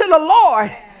this to the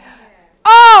Lord,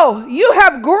 oh, you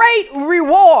have great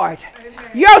reward.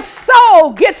 Your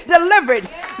soul gets delivered.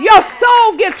 Your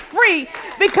soul gets free,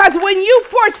 because when you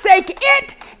forsake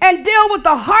it and deal with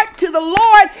the heart to the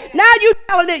Lord, now you're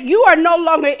telling it you are no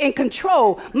longer in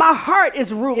control. My heart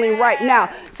is ruling right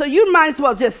now. So you might as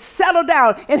well just settle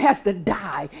down. It has to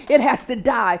die. It has to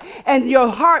die. And your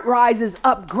heart rises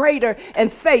up greater in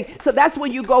faith. So that's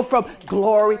when you go from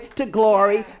glory to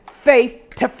glory,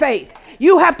 faith to faith.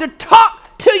 You have to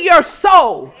talk to your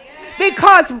soul,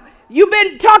 because you've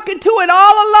been talking to it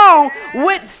all along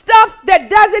with stuff that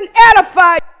doesn't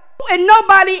edify you and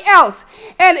nobody else,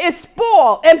 and it's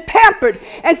spoiled and pampered.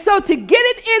 And so to get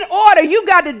it in order, you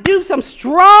got to do some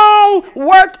strong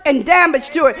work and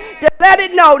damage to it to let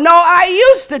it know, no, I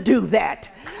used to do that.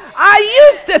 I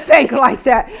used to think like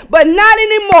that, but not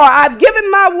anymore. I've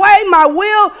given my way, my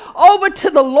will over to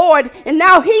the Lord, and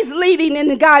now he's leading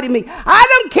and guiding me. I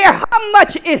don't care how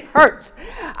much it hurts.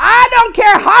 I don't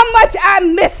care how much I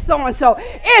miss so-and-so.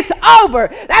 It's over.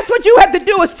 That's what you have to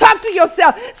do, is talk to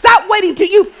yourself. Stop waiting till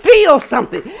you feel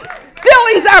something.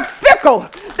 Feelings are fickle.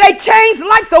 They change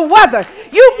like the weather.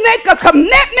 You make a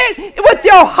commitment with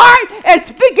your heart and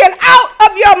speak it out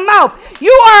of your mouth.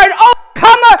 You are an overcomer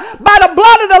by the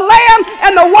blood of the Lamb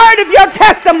and the word of your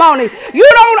testimony. You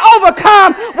don't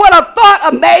overcome with a thought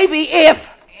of maybe if.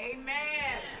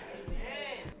 Amen.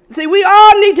 See, we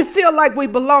all need to feel like we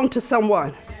belong to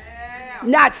someone,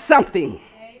 not something.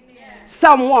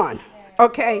 Someone,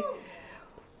 okay?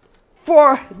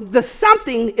 For the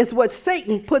something is what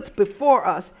Satan puts before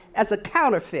us as a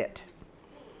counterfeit.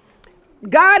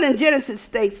 God in Genesis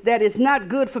states that it's not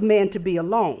good for man to be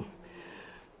alone.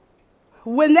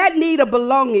 When that need of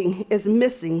belonging is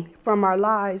missing from our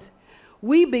lives,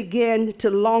 we begin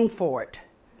to long for it,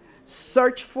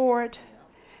 search for it,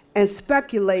 and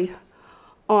speculate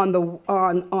on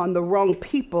the wrong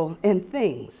people and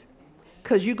things.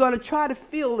 Because you're going to try to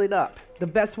fill it up the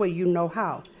best way you know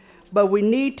how. But we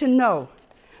need to know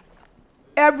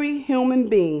every human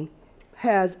being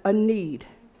has a need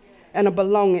and a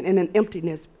belonging and an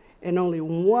emptiness, and only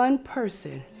one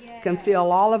person can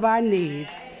fill all of our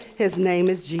needs. His name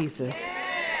is Jesus.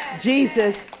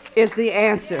 Jesus is the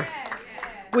answer.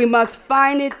 We must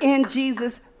find it in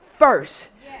Jesus first,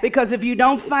 because if you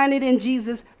don't find it in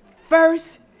Jesus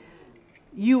first,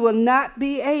 you will not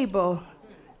be able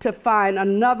to find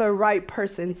another right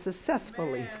person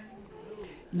successfully.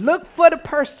 Look for the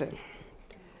person.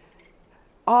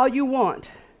 All you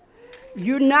want.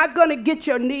 You're not going to get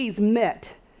your needs met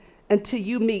until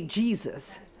you meet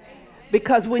Jesus.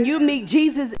 Because when you meet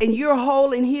Jesus and you're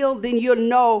whole and healed, then you'll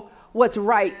know what's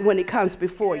right when it comes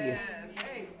before you.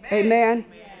 Amen.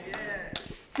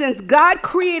 Since God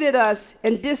created us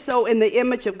and did so in the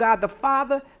image of God the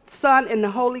Father, Son, and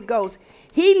the Holy Ghost,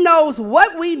 he knows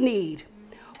what we need,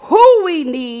 who we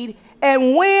need,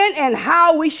 and when and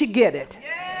how we should get it.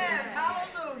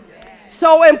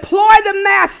 So employ the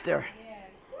master,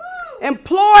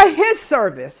 employ his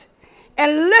service,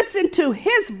 and listen to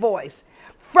his voice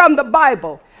from the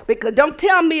Bible. Because don't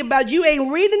tell me about you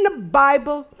ain't reading the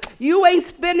Bible, you ain't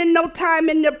spending no time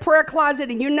in the prayer closet,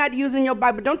 and you're not using your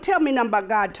Bible. Don't tell me nothing about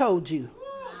God told you.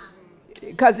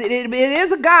 Because it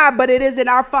is a God, but it isn't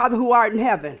our Father who art in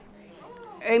heaven.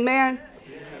 Amen.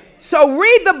 So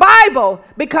read the Bible,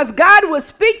 because God will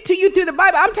speak to you through the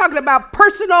Bible. I'm talking about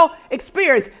personal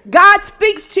experience. God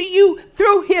speaks to you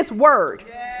through his word.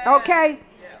 Okay?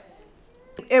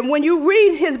 And when you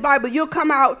read his Bible, you'll come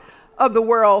out of the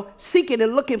world seeking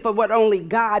and looking for what only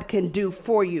God can do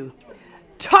for you.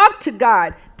 Talk to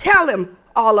God. Tell him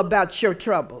all about your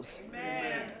troubles.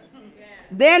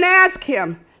 Then ask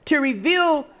him to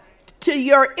reveal to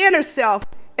your inner self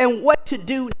and what to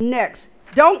do next.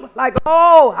 Don't like,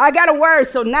 oh, I got a word,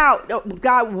 so now,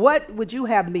 God, what would you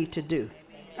have me to do?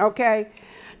 Okay?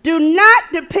 Do not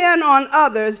depend on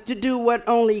others to do what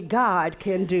only God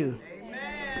can do.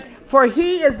 Amen. For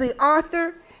he is the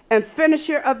author and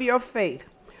finisher of your faith,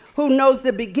 who knows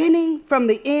the beginning from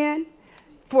the end,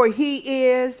 for he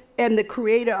is and the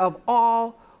creator of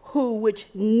all,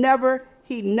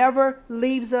 he never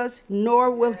leaves us, nor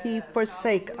will he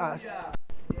forsake us.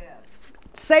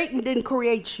 Satan didn't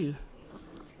create you.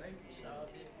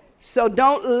 So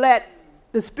don't let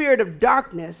the spirit of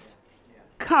darkness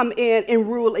come in and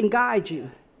rule and guide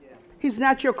you. He's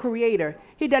not your creator.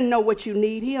 He doesn't know what you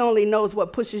need. He only knows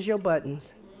what pushes your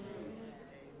buttons.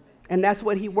 And that's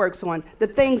what he works on. The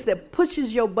things that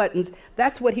pushes your buttons,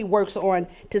 that's what he works on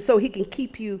so he can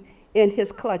keep you in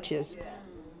his clutches.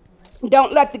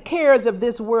 Don't let the cares of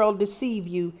this world deceive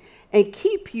you and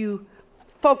keep you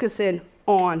focusing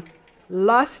on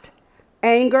lust,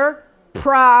 anger,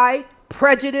 pride,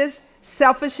 prejudice,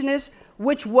 selfishness,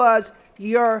 which was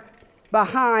your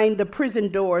behind the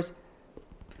prison doors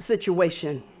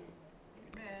situation.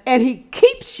 Amen. And he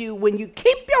keeps you, when you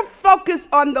keep your focus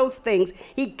on those things,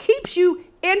 he keeps you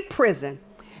in prison.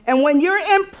 And when you're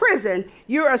in prison,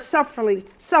 you are suffering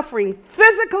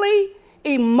physically,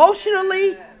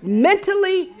 emotionally,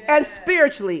 mentally, and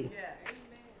spiritually.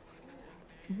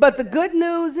 But the good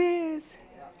news is,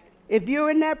 if you're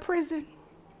in that prison,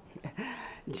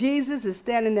 Jesus is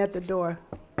standing at the door,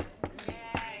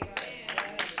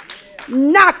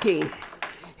 knocking.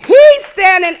 He's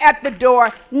standing at the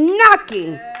door,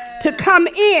 knocking to come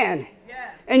in.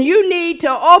 And you need to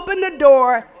open the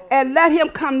door and let him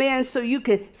come in so you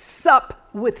can sup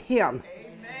with him.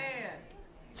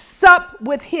 Sup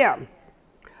with him.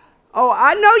 Oh,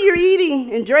 I know you're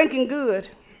eating and drinking good,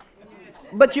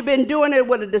 but you've been doing it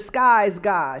with a disguised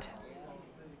God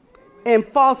and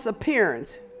false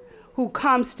appearance who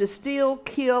comes to steal,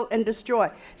 kill, and destroy.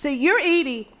 See, you're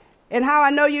eating, and how I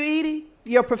know you're eating?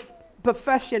 Your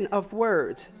profession of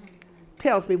words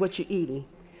tells me what you're eating.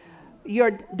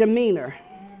 Your demeanor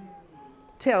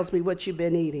tells me what you've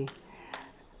been eating.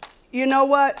 You know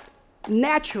what?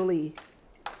 Naturally,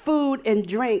 food and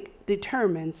drink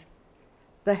determines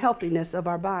the healthiness of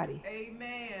our body.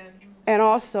 Amen. And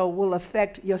also will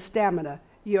affect your stamina,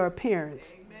 your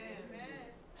appearance. Amen.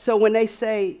 So when they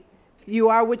say you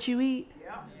are what you eat,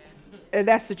 and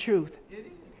that's the truth.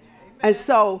 And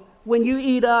so when you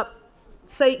eat up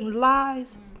Satan's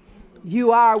lies,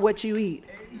 you are what you eat.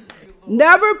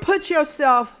 Never put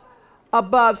yourself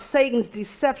above Satan's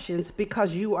deceptions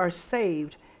because you are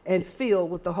saved and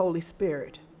filled with the Holy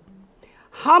Spirit.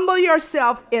 Humble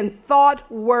yourself in thought,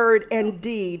 word, and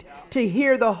deed to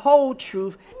hear the whole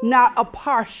truth, not a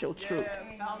partial truth.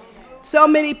 So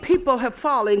many people have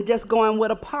fallen just going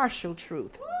with a partial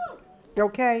truth.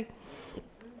 Okay?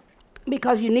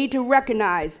 Because you need to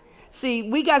recognize, see,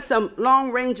 we got some Lone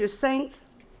Ranger saints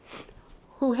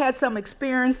who had some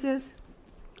experiences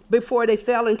before they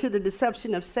fell into the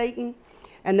deception of Satan,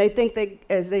 and they think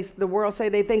the world say,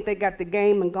 they think they got the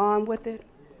game and gone with it,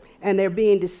 and they're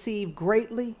being deceived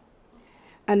greatly,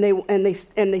 and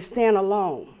they stand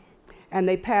alone, and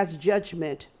they pass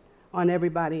judgment on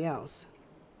everybody else.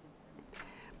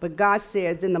 But God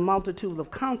says, in the multitude of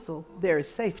counsel there is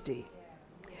safety,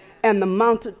 and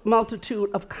the multitude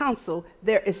of counsel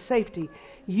there is safety.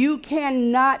 You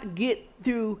cannot get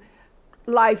through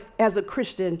life as a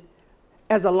Christian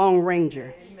as a Lone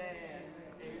Ranger. Amen.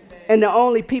 And the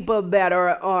only people that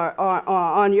are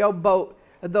on your boat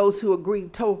are those who agree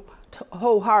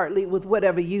wholeheartedly with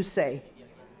whatever you say.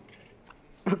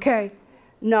 Okay?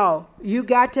 No, you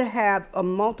got to have a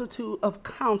multitude of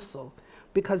counsel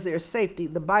because there's safety.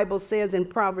 The Bible says in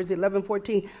Proverbs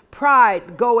 11:14,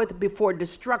 pride goeth before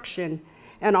destruction,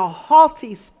 and a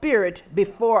haughty spirit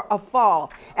before a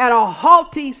fall. And a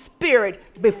haughty spirit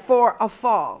before a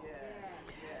fall.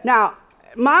 Now,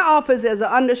 my office as an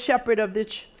under shepherd of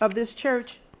this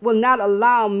church will not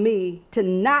allow me to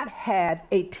not have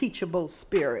a teachable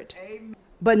spirit. Amen.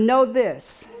 But know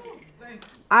this,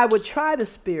 I would try the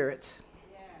spirits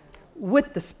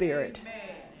with the Spirit.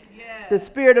 Yeah. The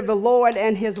Spirit of the Lord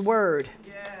and his word.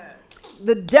 Yeah.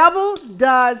 The devil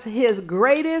does his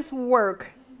greatest work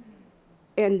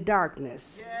in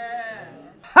darkness. Yeah.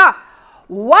 Ha!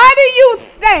 Why do you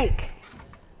think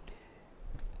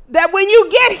that when you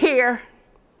get here,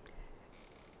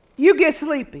 you get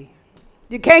sleepy?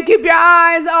 You can't keep your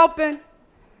eyes open.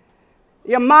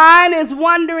 Your mind is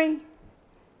wandering.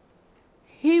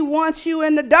 He wants you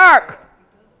in the dark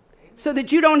so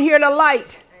that you don't hear the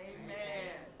light.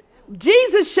 Amen.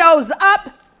 Jesus shows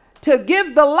up to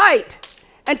give the light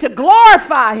and to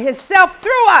glorify himself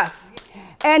through us.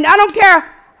 And I don't care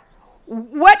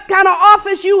what kind of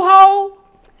office you hold,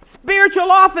 spiritual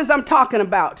office I'm talking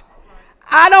about.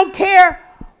 I don't care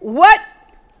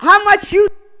how much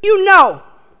you know.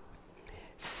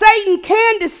 Satan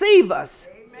can deceive us.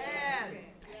 Amen.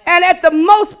 And at the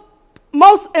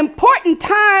most important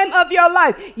time of your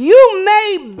life, you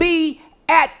may be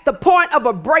at the point of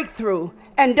a breakthrough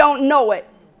and don't know it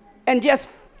and just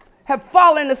have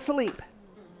fallen asleep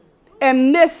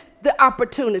and missed the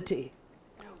opportunity,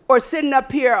 or sitting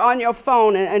up here on your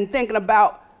phone and thinking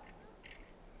about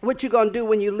what you're going to do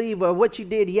when you leave or what you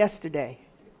did yesterday.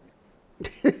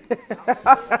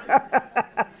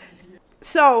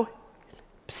 So,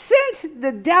 since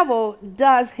the devil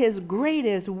does his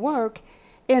greatest work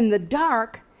in the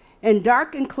dark, and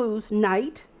dark includes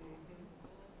night.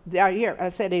 Here, I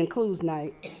said it includes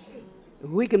night.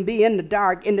 We can be in the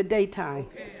dark in the daytime.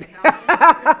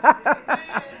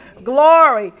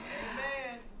 Glory.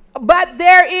 But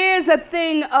there is a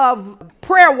thing of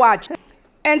prayer watch.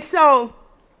 And so,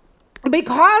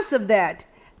 because of that,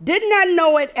 did not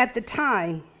know it at the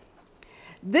time,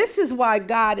 This is why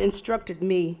God instructed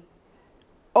me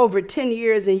over 10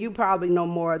 years, and you probably know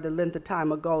more the length of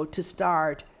time ago, to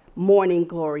start morning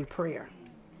glory prayer.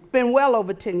 It's been well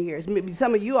over 10 years. Maybe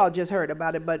some of you all just heard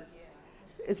about it, but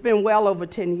it's been well over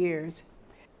 10 years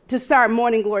to start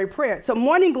morning glory prayer. So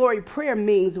morning glory prayer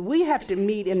means we have to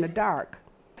meet in the dark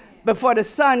before the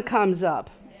sun comes up.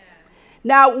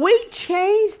 Now, we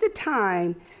changed the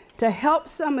time to help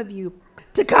some of you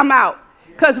to come out,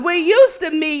 because we used to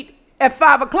meet at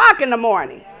 5 o'clock in the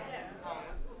morning.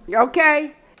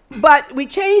 Okay? But we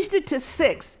changed it to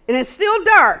 6, and it's still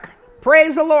dark.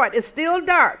 Praise the Lord. It's still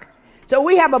dark. So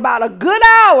we have about a good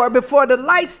hour before the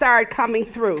light started coming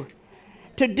through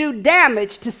to do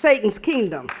damage to Satan's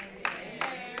kingdom.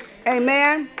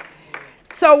 Amen.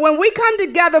 So when we come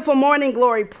together for morning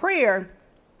glory prayer,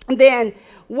 then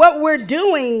what we're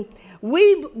doing,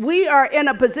 we are in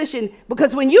a position,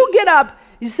 because when you get up,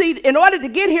 you see, in order to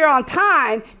get here on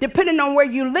time, depending on where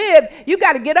you live, you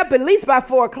got to get up at least by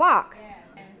 4 o'clock.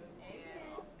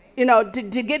 You know, to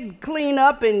get cleaned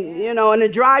up and, you know, and to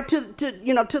drive to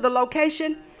the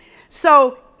location.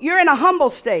 So you're in a humble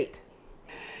state.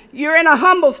 You're in a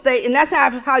humble state, and that's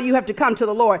how you have to come to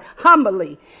the Lord,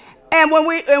 humbly. And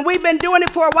we've been doing it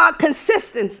for a while,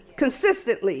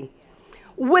 consistently,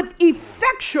 with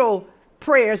effectual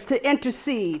prayers to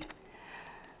intercede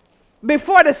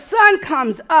before the sun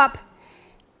comes up,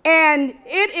 and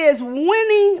it is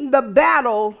winning the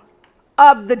battle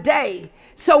of the day.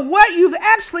 So what you've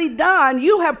actually done,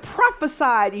 you have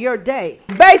prophesied your day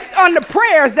based on the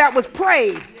prayers that was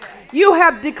prayed. You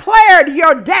have declared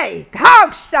your day.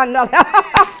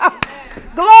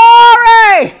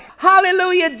 Glory!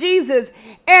 Hallelujah, Jesus.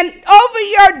 And over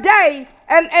your day,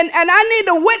 and I need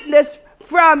a witness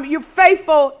from your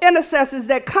faithful intercessors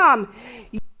that come.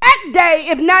 That day,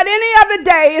 if not any other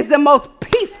day, is the most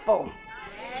peaceful,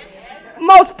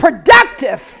 most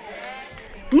productive,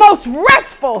 most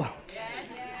restful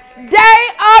day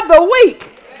of the week.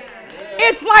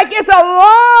 It's like it's a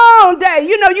long day.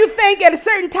 You know, you think at a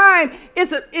certain time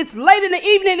it's late in the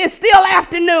evening, it's still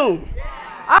afternoon.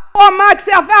 I wore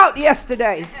myself out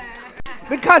yesterday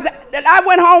because I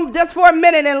went home just for a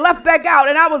minute and left back out,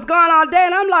 and I was gone all day,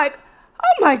 and I'm like,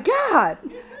 oh my God.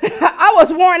 I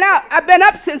was worn out. I've been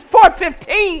up since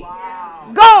 4:15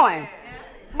 going.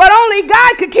 But only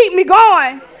God could keep me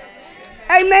going.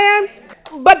 Amen.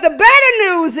 But the better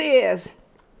news is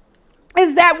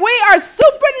that we are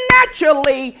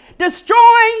supernaturally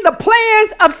destroying the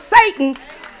plans of Satan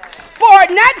for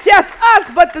not just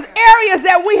us, but the areas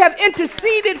that we have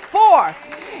interceded for.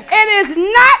 It is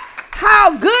not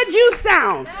how good you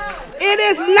sound. It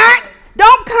is not.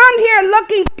 Don't come here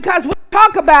looking, because we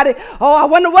talk about it. Oh, I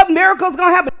wonder what miracle's going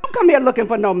to happen. Don't come here looking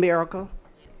for no miracle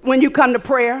when you come to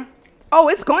prayer. Oh,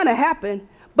 it's going to happen.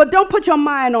 But don't put your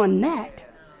mind on that.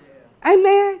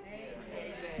 Amen.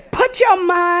 Put your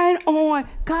mind on,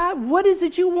 God, what is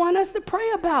it you want us to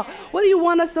pray about? What do you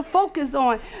want us to focus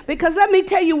on? Because let me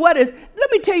tell you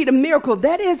the miracle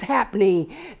that is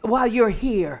happening while you're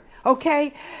here.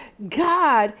 Okay?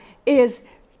 God is,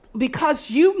 because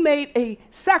you made a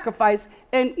sacrifice,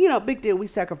 and, you know, big deal, we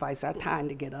sacrifice our time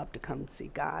to get up to come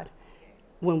see God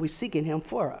when we're seeking him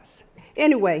for us.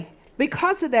 Anyway,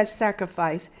 because of that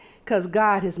sacrifice, because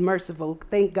God is merciful,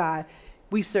 thank God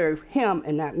we serve him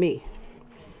and not me.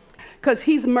 Because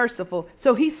he's merciful,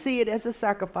 so he sees it as a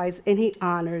sacrifice, and he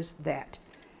honors that.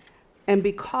 And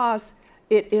because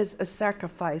it is a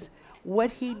sacrifice,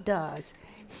 what he does,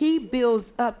 he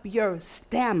builds up your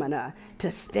stamina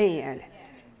to stand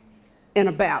in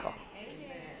a battle.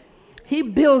 He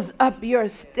builds up your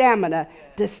stamina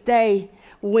to stay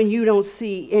when you don't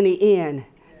see any end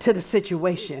to the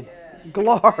situation.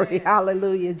 Glory,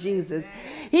 hallelujah, Jesus.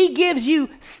 He gives you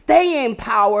staying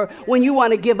power when you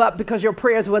want to give up because your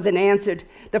prayers wasn't answered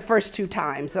the first 2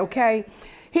 times, okay?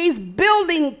 He's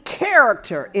building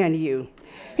character in you.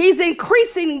 He's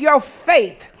increasing your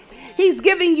faith. He's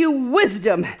giving you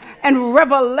wisdom and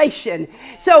revelation.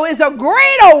 So it's a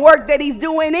greater work that he's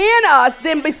doing in us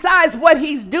than besides what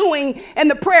he's doing in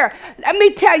the prayer. Let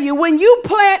me tell you, when you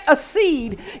plant a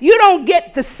seed, you don't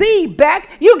get the seed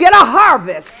back, you get a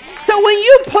harvest. So when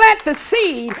you plant the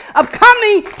seed of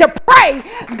coming to pray,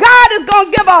 God is going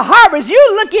to give a harvest.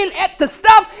 You looking at the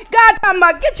stuff, God talking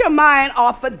about, get your mind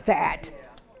off of that.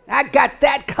 I got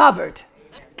that covered.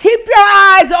 Keep your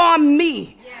eyes on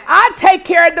me. I'll take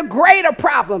care of the greater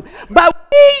problem. But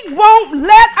we won't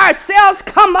let ourselves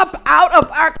come up out of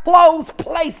our closed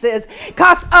places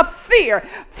because of fear.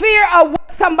 Fear of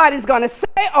what somebody's going to say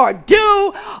or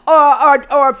do,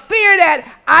 or fear that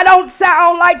I don't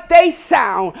sound like they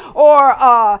sound, or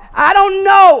I don't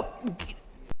know.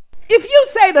 If you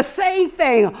say the same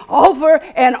thing over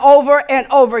and over and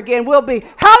over again, we'll be,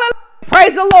 hallelujah,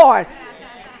 praise the Lord.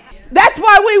 That's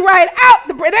why we write out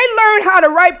the prayer. They learned how to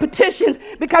write petitions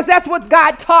because that's what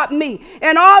God taught me.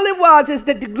 And all it was is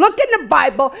to look in the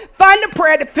Bible, find a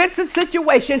prayer that fits the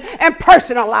situation, and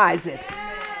personalize it.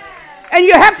 And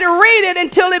you have to read it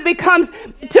until it becomes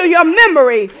to your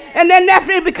memory. And then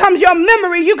after it becomes your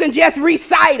memory, you can just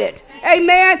recite it.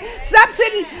 Amen. Stop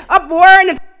sitting up worrying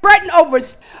and fretting over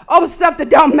stuff that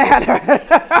don't matter.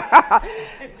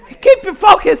 Keep your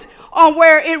focus on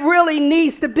where it really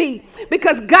needs to be,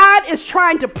 because God is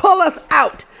trying to pull us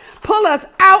out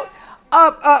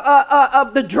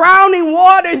of the drowning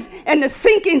waters and the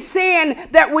sinking sand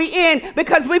that we in,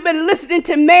 because we've been listening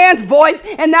to man's voice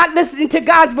and not listening to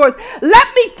God's voice.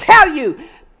 Let me tell you,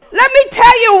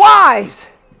 wives,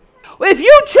 if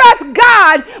you trust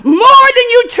God more than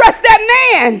you trust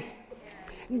that man,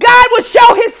 God will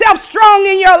show himself strong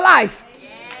in your life.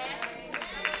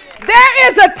 There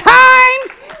is a time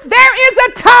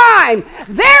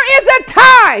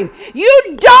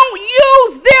you don't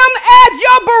use them as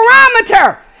your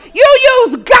barometer. You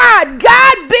use God.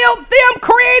 God built them,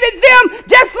 created them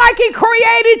just like he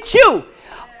created you.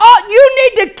 You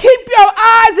need to keep your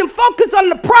eyes and focus on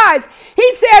the prize.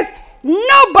 He says,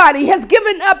 nobody has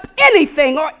given up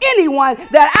anything or anyone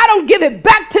that I don't give it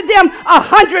back to them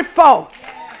 100-fold.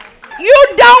 You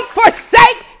don't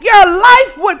forsake your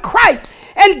life with Christ.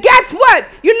 And guess what?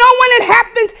 You know when it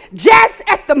happens? Just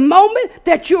at the moment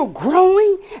that you're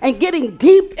growing and getting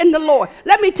deep in the Lord.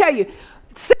 Let me tell you,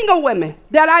 single women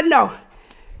that I know,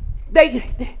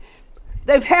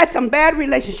 they've had some bad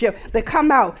relationship. They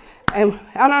come out and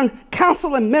I don't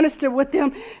counsel and minister with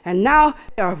them, and now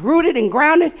they're rooted and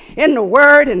grounded in the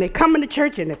Word, and they come into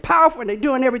church and they're powerful and they're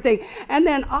doing everything. And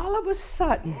then all of a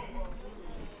sudden,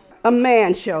 a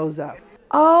man shows up.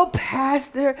 Oh,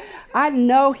 pastor, I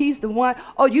know he's the one.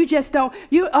 Oh, you just don't.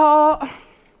 Yeah,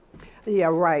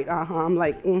 right. I'm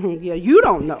like, yeah, you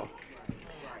don't know.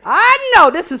 I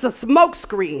know this is a smoke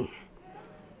screen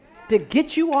to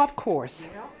get you off course.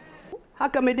 How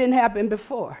come it didn't happen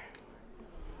before?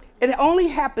 It only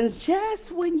happens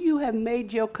just when you have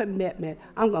made your commitment.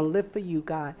 I'm going to live for you,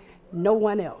 God. No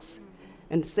one else.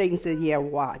 And Satan said, yeah,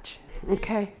 watch.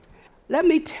 Okay? Let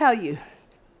me tell you.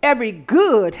 Every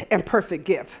good and perfect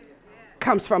gift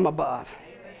comes from above.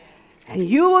 And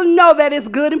you will know that it's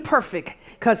good and perfect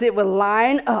because it will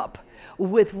line up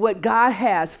with what God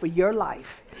has for your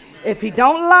life. If he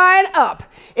don't line up,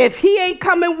 if he ain't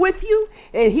coming with you,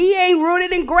 and he ain't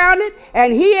rooted and grounded,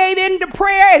 and he ain't into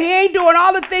prayer, and he ain't doing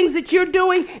all the things that you're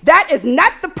doing, that is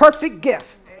not the perfect gift.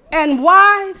 And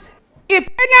wives, if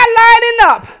you're not lining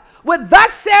up with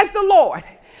thus says the Lord,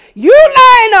 you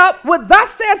line up with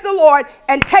thus says the Lord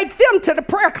and take them to the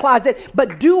prayer closet,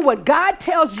 but do what God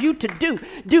tells you to do.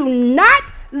 Do not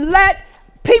let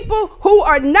people who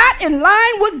are not in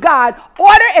line with God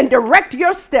order and direct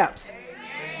your steps.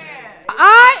 Amen.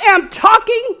 I am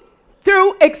talking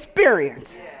through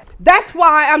experience. That's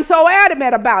why I'm so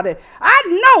adamant about it. I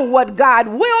know what God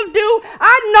will do.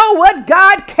 I know what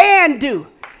God can do.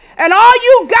 And all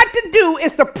you got to do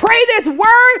is to pray this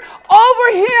word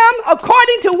over him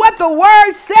according to what the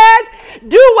word says.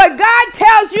 Do what God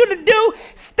tells you to do.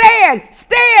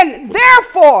 Stand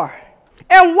therefore,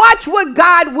 and watch what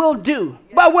God will do.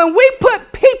 But when we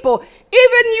put people,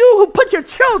 even you who put your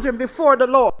children before the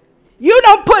Lord, you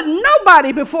don't put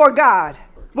nobody before God.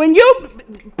 When you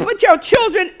put your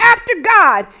children after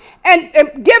God and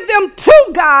give them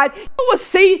to God, you will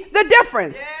see the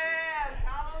difference. Yeah.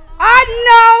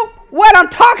 I know what I'm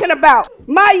talking about.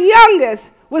 My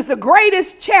youngest was the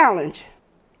greatest challenge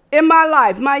in my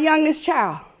life, my youngest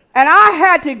child. And I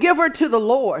had to give her to the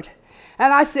Lord.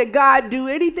 And I said, God, do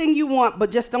anything you want, but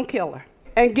just don't kill her.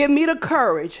 And give me the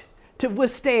courage to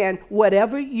withstand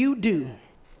whatever you do.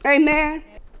 Amen.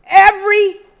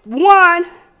 Every one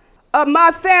of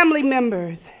my family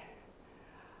members,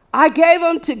 I gave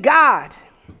them to God.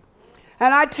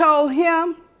 And I told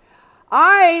him,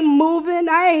 I ain't moving,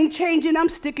 I ain't changing, I'm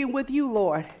sticking with you,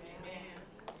 Lord.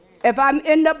 If I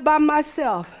end up by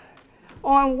myself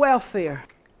on welfare,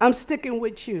 I'm sticking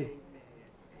with you.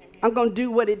 I'm going to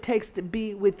do what it takes to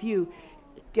be with you.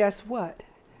 Guess what?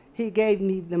 He gave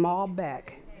me them all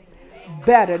back,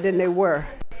 better than they were.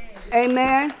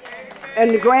 Amen? And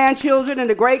the grandchildren and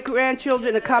the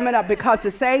great-grandchildren are coming up, because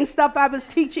the same stuff I was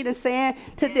teaching and saying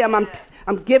to them,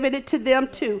 I'm giving it to them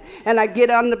too. And I get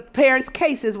on the parents'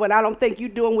 cases when I don't think you're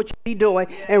doing what you be doing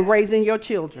and raising your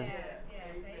children.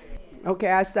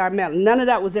 Okay, I start melting. None of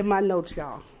that was in my notes,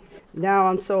 y'all. Now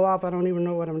I'm so off, I don't even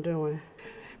know what I'm doing.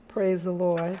 Praise the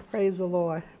Lord. Praise the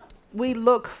Lord. We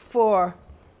look for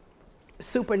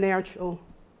supernatural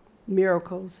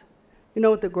miracles. You know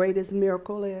what the greatest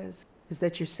miracle is? Is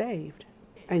that you're saved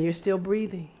and you're still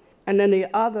breathing. And then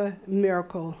the other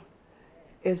miracle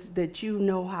is that you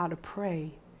know how to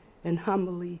pray and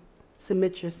humbly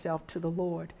submit yourself to the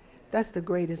Lord. That's the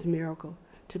greatest miracle,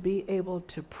 to be able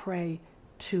to pray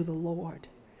to the Lord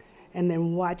and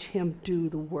then watch him do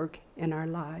the work in our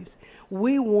lives.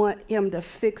 We want him to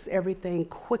fix everything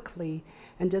quickly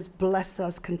and just bless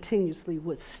us continuously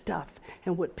with stuff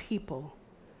and with people.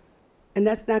 And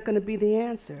that's not going to be the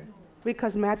answer,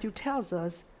 because Matthew tells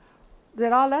us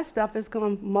that all that stuff is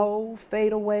going to mold,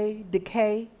 fade away,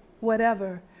 decay,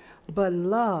 whatever. But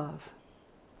love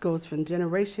goes from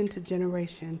generation to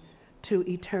generation to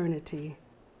eternity.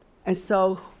 And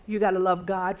so you got to love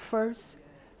God first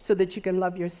so that you can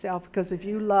love yourself. Because if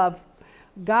you love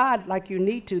God like you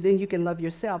need to, then you can love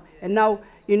yourself. And now,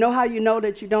 you know how you know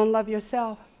that you don't love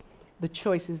yourself? The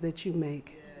choices that you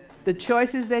make. The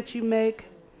choices that you make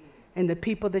and the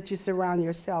people that you surround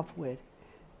yourself with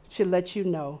should let you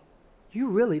know you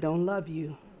really don't love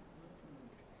you.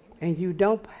 And you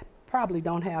probably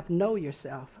don't know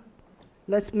yourself.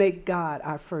 Let's make God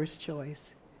our first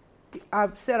choice. I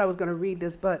said I was going to read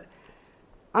this, but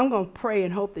I'm going to pray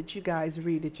and hope that you guys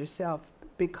read it yourself,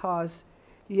 because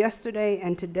yesterday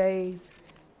and today's,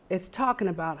 it's talking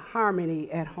about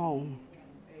harmony at home.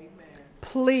 Amen.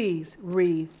 Please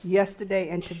read yesterday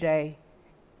and today.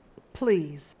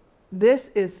 Please. This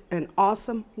is an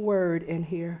awesome word in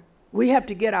here. We have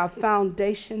to get our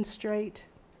foundation straight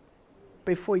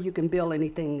before you can build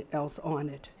anything else on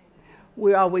it.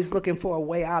 We're always looking for a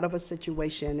way out of a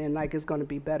situation and like it's going to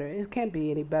be better. It can't be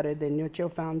any better than what your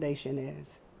foundation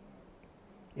is.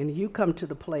 And you come to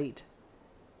the plate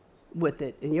with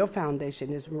it and your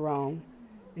foundation is wrong,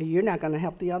 and you're not going to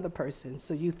help the other person.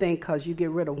 So you think because you get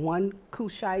rid of one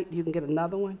Cushite, you can get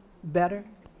another one better?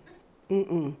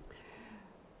 Learn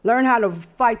how to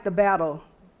fight the battle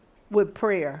with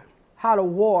prayer, how to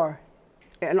war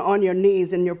and on your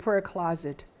knees in your prayer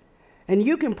closet. And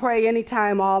you can pray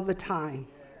anytime, all the time.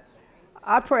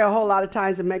 I pray a whole lot of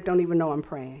times and Meg don't even know I'm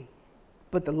praying.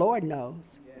 But the Lord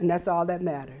knows, and that's all that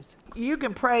matters. You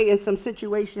can pray in some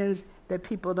situations that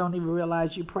people don't even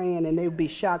realize you're praying, and they would be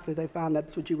shocked if they found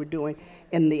that's what you were doing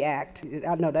in the act.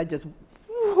 I know that just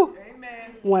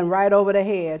went right over their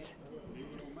heads.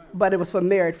 But it was for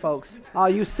married folks. All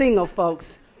you single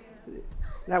folks,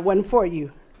 that wasn't for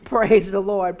you. Praise the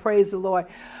Lord, praise the Lord.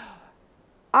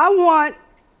 I want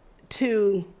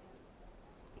to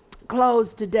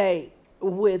close today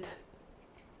with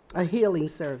a healing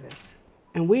service.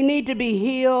 And we need to be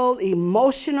healed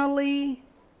emotionally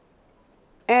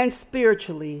and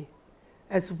spiritually,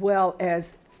 as well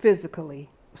as physically.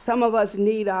 Some of us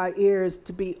need our ears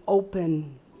to be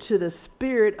open to the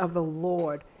Spirit of the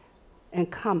Lord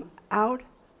and come out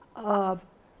of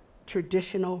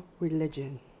traditional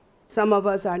religion. Some of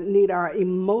us need our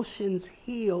emotions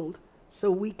healed so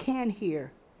we can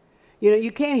hear. You know,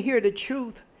 you can't hear the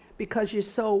truth because you're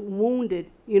so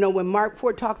wounded. You know, when Mark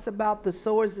 4 talks about the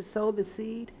sowers that sowed the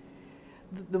seed,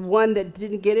 the one that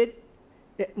didn't get it,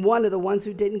 one of the ones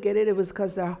who didn't get it, it was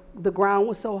because the ground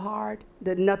was so hard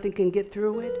that nothing can get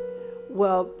through it.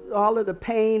 Well, all of the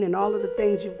pain and all of the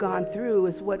things you've gone through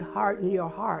is what hardened your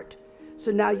heart.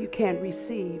 So now you can't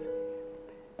receive.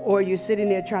 Or you're sitting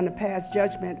there trying to pass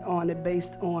judgment on it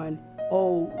based on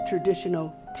old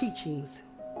traditional teachings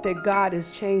that God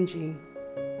is changing,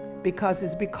 because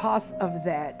it's because of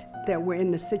that we're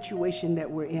in the situation that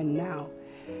we're in now.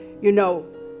 You know,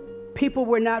 people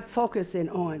were not focusing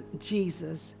on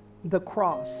Jesus, the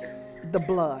cross, the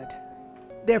blood.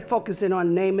 They're focusing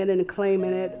on naming it and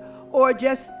claiming it, or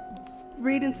just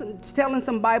telling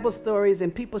some Bible stories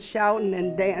and people shouting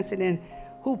and dancing and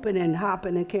hooping and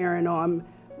hopping and carrying on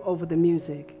over the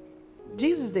music.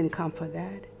 Jesus didn't come for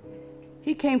that.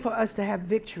 He came for us to have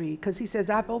victory, because he says,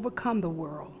 I've overcome the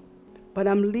world, but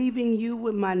I'm leaving you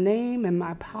with my name and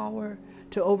my power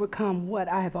to overcome what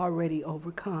I have already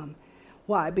overcome.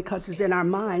 Why? Because it's in our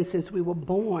minds since we were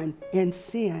born in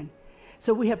sin.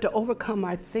 So we have to overcome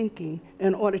our thinking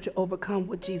in order to overcome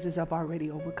what Jesus have already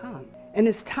overcome. And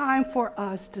it's time for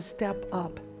us to step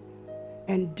up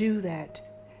and do that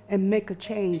and make a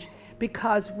change,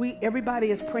 because everybody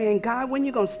is praying, God, when are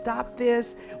you going to stop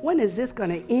this? When is this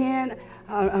going to end?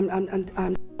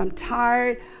 I'm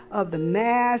tired of the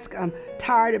mask. I'm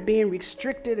tired of being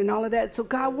restricted and all of that. So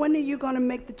God, when are you going to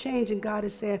make the change? And God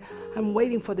is saying, I'm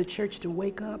waiting for the church to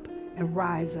wake up and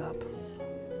rise up.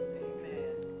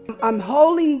 Amen. I'm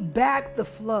holding back the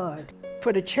flood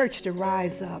for the church to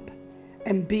rise up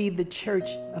and be the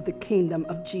church of the kingdom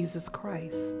of Jesus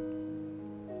Christ.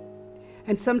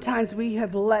 And sometimes we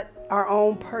have let our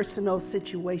own personal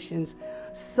situations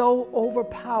so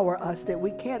overpower us that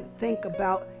we can't think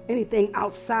about anything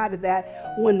outside of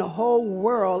that when the whole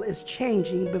world is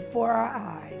changing before our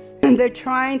eyes. And they're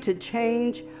trying to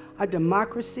change our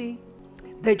democracy.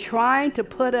 They're trying to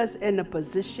put us in a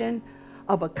position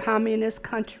of a communist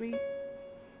country,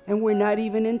 and we're not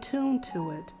even in tune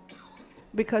to it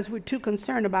because we're too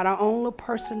concerned about our own little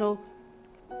personal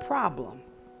problem.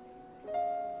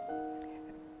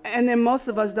 And then most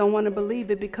of us don't want to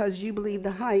believe it because you believe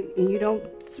the hype and you don't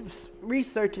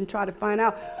research and try to find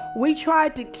out. We try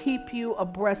to keep you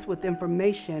abreast with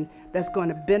information that's going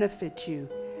to benefit you,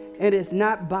 and it's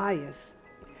not biased.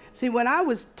 See, when I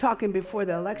was talking before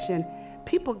the election,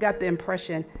 people got the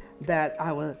impression that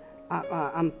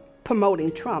I'm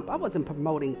promoting Trump. I wasn't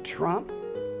promoting Trump.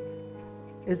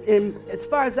 As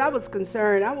far as I was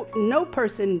concerned, no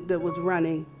person that was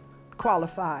running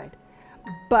qualified.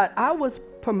 But I was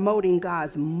promoting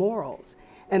God's morals.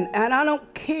 And I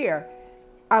don't care.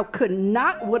 I could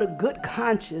not, with a good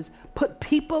conscience, put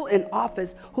people in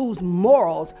office whose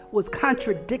morals was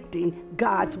contradicting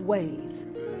God's ways.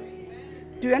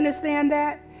 Do you understand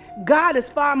that? God is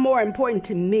far more important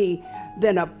to me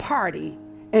than a party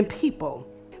and people.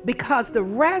 Because the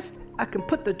rest, I can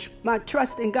put my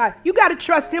trust in God. You got to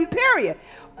trust him, period.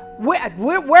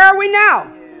 Where are we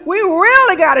now? We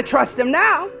really got to trust him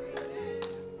now.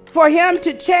 For him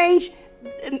to change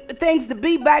things to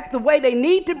be back the way they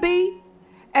need to be,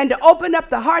 and to open up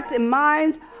the hearts and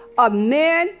minds of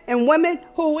men and women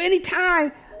who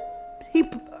anytime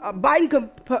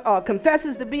Biden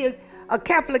confesses to be a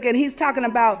Catholic and he's talking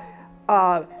about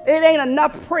it ain't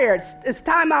enough prayer. It's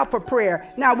time out for prayer.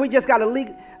 Now we just got to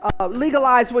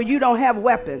legalize where you don't have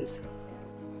weapons.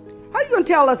 How are you going to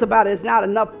tell us about it's not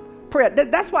enough prayer?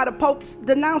 That's why the Pope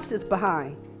denounced his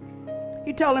behind.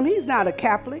 He told him he's not a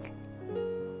Catholic.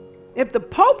 If the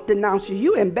Pope denounced you,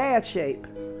 you're in bad shape.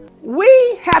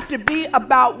 We have to be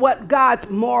about what God's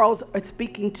morals are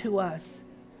speaking to us,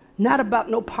 not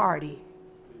about no party.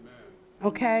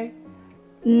 Okay?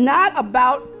 Not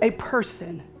about a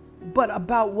person, but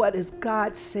about what is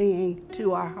God saying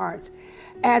to our hearts.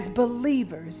 As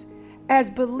believers,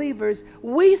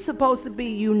 we're supposed to be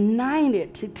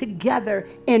united together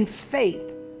in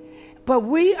faith. But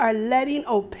we are letting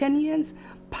opinions,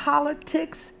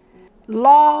 politics,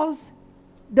 laws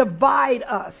divide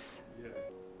us.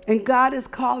 And God is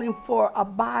calling for a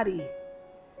body.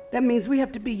 That means we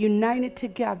have to be united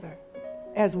together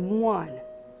as one.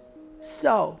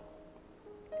 So,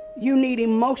 you need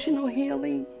emotional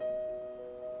healing.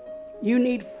 You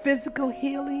need physical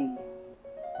healing.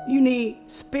 You need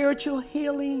spiritual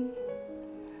healing.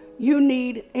 You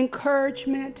need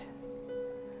encouragement.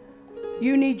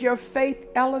 You need your faith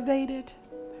elevated.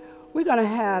 We're going to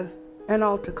have an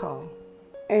altar call.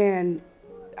 And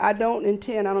I don't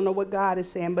know what God is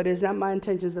saying, but it's not my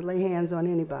intentions to lay hands on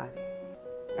anybody.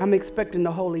 I'm expecting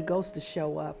the Holy Ghost to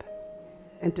show up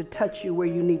and to touch you where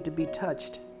you need to be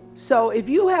touched. So if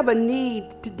you have a need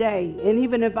today, and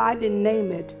even if I didn't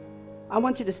name it, I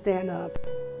want you to stand up.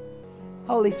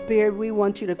 Holy Spirit, we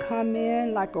want you to come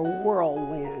in like a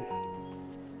whirlwind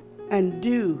and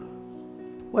do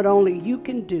what only you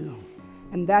can do,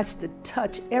 and that's to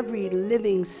touch every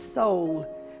living soul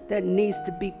that needs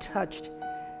to be touched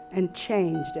and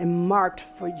changed and marked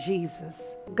for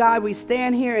Jesus. God, we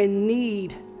stand here in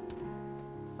need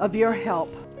of your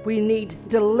help. We need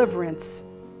deliverance.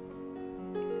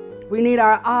 We need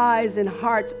our eyes and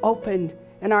hearts open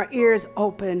and our ears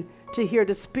open to hear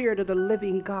the Spirit of the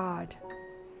living God.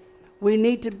 We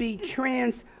need to be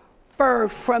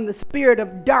transferred from the spirit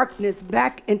of darkness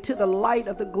back into the light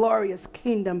of the glorious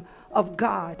kingdom of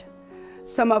God.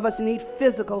 Some of us need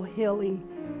physical healing.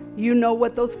 You know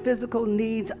what those physical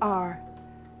needs are,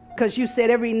 because you said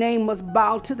every name must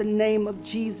bow to the name of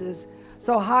Jesus.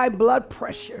 So high blood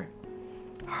pressure,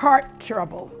 heart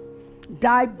trouble,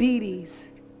 diabetes,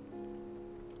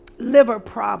 liver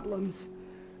problems,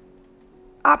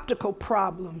 optical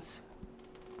problems,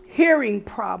 hearing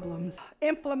problems,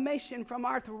 inflammation from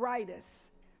arthritis.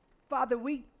 Father,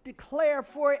 we declare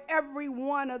for every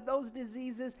one of those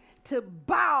diseases to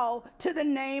bow to the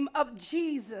name of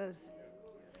Jesus.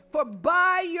 For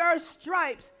by your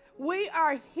stripes we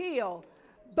are healed.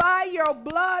 By your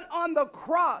blood on the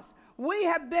cross we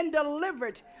have been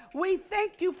delivered. We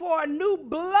thank you for a new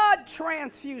blood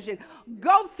transfusion.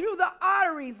 Go through the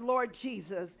arteries, Lord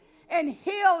Jesus, and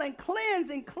heal and cleanse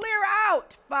and clear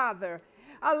out, Father.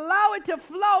 Allow it to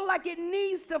flow like it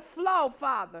needs to flow,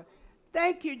 Father.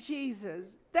 Thank you,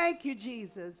 Jesus. Thank you,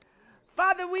 Jesus.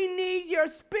 Father, we need your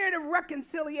spirit of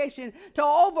reconciliation to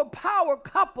overpower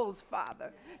couples,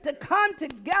 Father, to come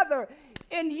together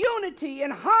in unity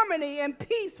and harmony and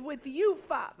peace with you,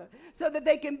 Father, so that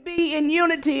they can be in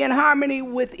unity and harmony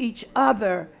with each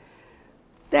other.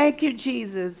 Thank you,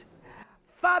 Jesus.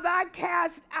 Father, I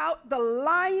cast out the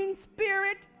lying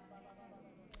spirit,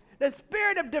 the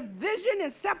spirit of division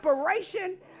and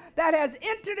separation that has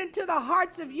entered into the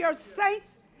hearts of your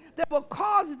saints, that will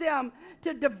cause them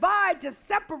to divide, to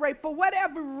separate for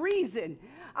whatever reason.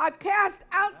 I cast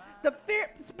out the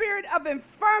spirit of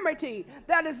infirmity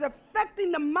that is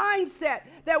affecting the mindset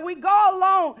that we go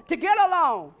along to get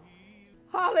along.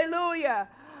 Hallelujah.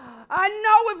 I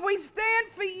know if we stand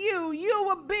for you, you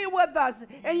will be with us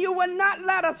and you will not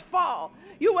let us fall.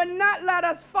 You will not let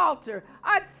us falter.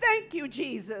 I thank you,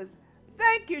 Jesus.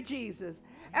 Thank you, Jesus.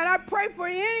 And I pray for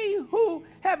any who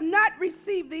have not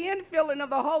received the infilling of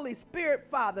the Holy Spirit,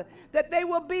 Father, that they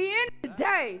will be in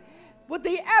today with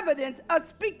the evidence of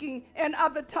speaking in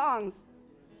other tongues.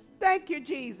 Thank you,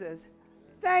 Jesus.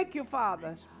 Thank you,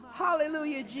 Father.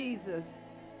 Hallelujah, Jesus.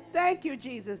 Thank you,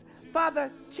 Jesus. Father,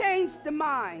 change the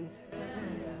minds.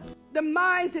 The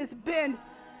minds has been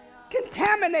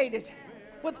contaminated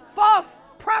with false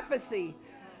prophecy,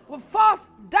 with false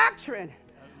doctrine,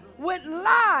 with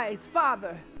lies,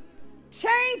 Father.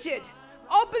 Change it.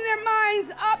 Open their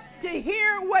minds up to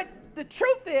hear what the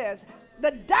truth is,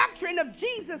 the doctrine of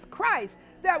Jesus Christ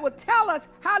that will tell us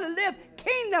how to live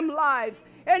kingdom lives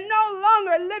and no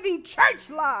longer living church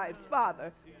lives,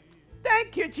 Father.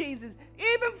 Thank you, Jesus.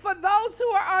 Even for those who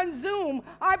are on Zoom,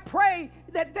 I pray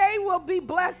that they will be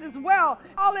blessed as well,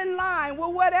 all in line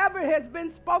with whatever has been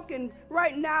spoken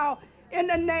right now in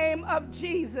the name of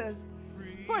Jesus.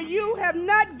 For you have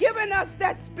not given us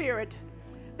that spirit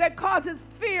that causes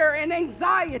fear and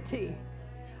anxiety,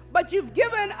 but you've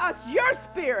given us your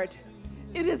spirit.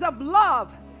 It is of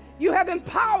love. You have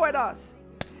empowered us,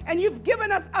 and you've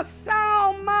given us a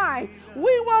sound mind.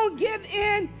 We won't give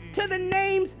in to the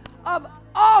names of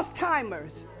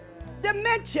Alzheimer's,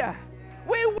 dementia.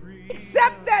 We will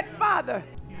accept that, Father.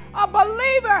 A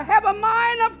believer have a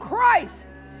mind of Christ.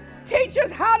 Teach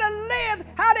us how to live,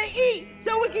 how to eat,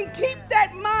 so we can keep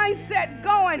that mindset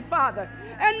going, Father,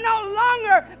 and no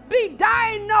longer be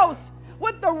diagnosed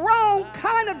with the wrong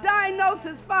kind of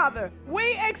diagnosis, Father.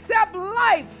 We accept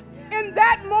life and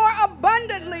that more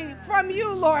abundantly from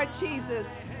you, Lord Jesus.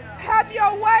 Have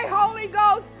your way, Holy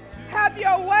Ghost. Have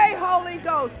your way, Holy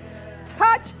Ghost.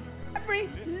 Touch every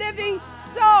living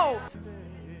soul.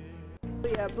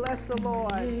 Yeah, bless the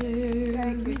Lord.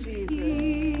 Thank you,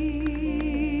 Jesus.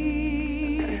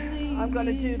 I'm going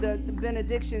to do the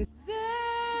benediction.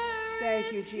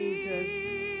 Thank you,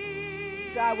 Jesus.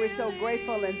 God, we're so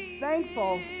grateful and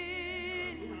thankful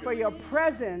for your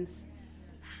presence,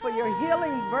 for your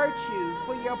healing virtue,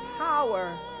 for your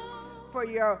power, for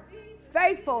your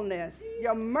faithfulness,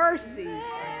 your mercies,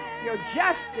 your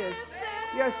justice,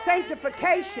 your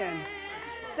sanctification.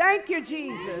 Thank you,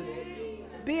 Jesus.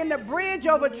 Being the bridge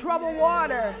over troubled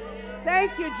water.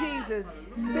 Thank you, Jesus.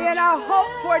 Being our hope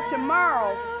for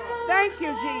tomorrow. Thank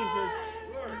you, Jesus.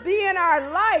 Being our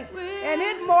life and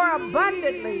it more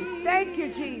abundantly. Thank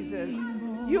you, Jesus.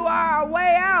 You are our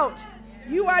way out.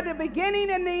 You are the beginning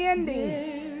and the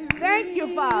ending. Thank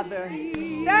you, Father.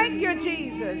 Thank you,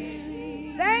 Jesus.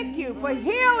 Thank you for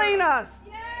healing us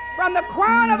from the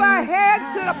crown of our heads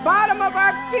to the bottom of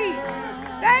our feet.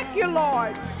 Thank you,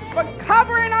 Lord, for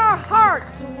covering our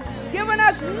hearts, giving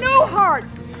us new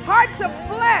hearts, hearts of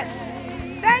flesh.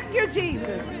 Thank you,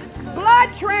 Jesus. Blood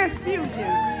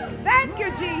transfusions. Thank you,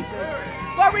 Jesus,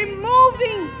 for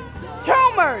removing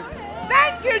tumors.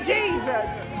 Thank you, Jesus.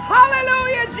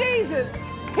 Hallelujah, Jesus.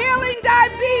 Healing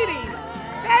diabetes.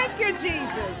 Thank you,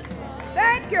 Jesus.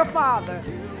 Thank you, Father.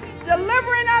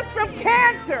 Delivering us from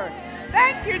cancer.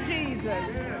 Thank you,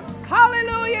 Jesus.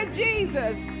 Hallelujah,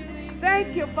 Jesus.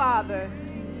 Thank you, Father.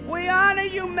 We honor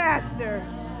you, Master.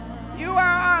 You are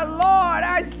our Lord,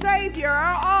 our Savior,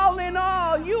 our all in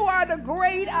all. You are the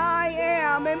great I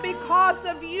am. And because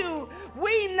of you,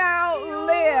 we now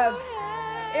live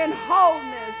in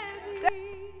wholeness.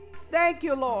 Thank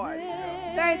you, Lord.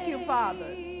 Thank you, Father.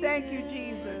 Thank you,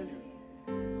 Jesus.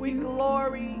 We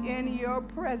glory in your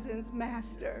presence,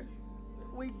 Master.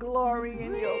 We glory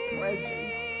in your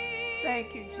presence.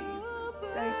 Thank you, Jesus.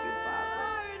 Thank you, Father.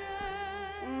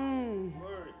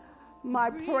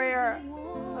 My prayer,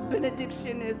 a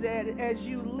benediction, is that as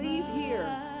you leave here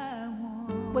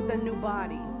with a new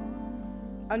body,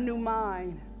 a new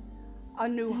mind, a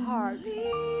new heart,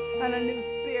 and a new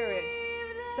spirit,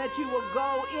 that you will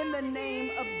go in the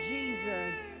name of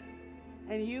Jesus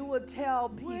and you will tell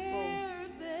people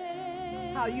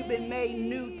how you've been made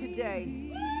new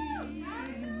today,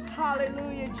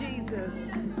 Hallelujah, Jesus.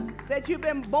 That you've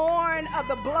been born of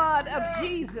the blood of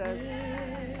Jesus.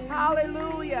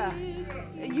 Hallelujah.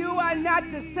 You are not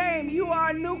the same. You are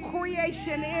a new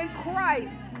creation in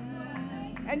Christ.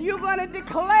 And you're going to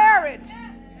declare it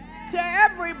to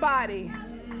everybody.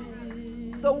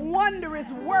 The wondrous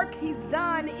work he's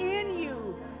done in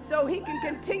you so he can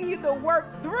continue the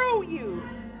work through you.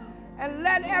 And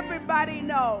let everybody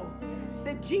know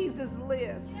that Jesus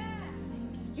lives.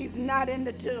 He's not in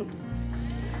the tomb.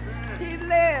 He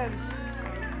lives.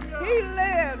 He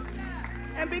lives.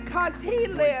 And because he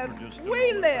lives,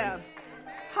 we live.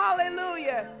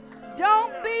 Hallelujah.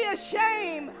 Don't be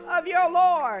ashamed of your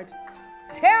Lord.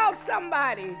 Tell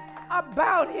somebody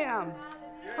about him.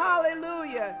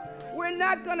 Hallelujah. We're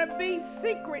not going to be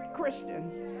secret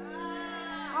Christians.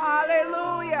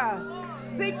 Hallelujah.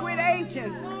 Secret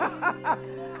agents.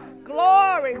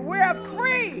 Glory. We're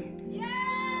free,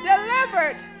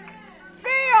 delivered,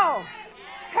 filled,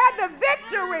 had the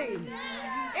victory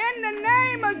in the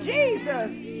name of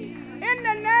Jesus. In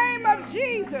the name of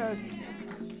Jesus.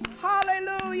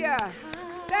 Hallelujah.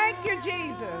 Thank you,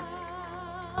 Jesus.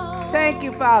 Thank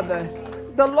you, Father.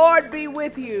 The Lord be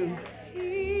with you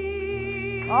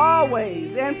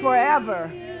always and forever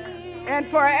and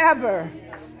forever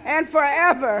and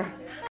forever.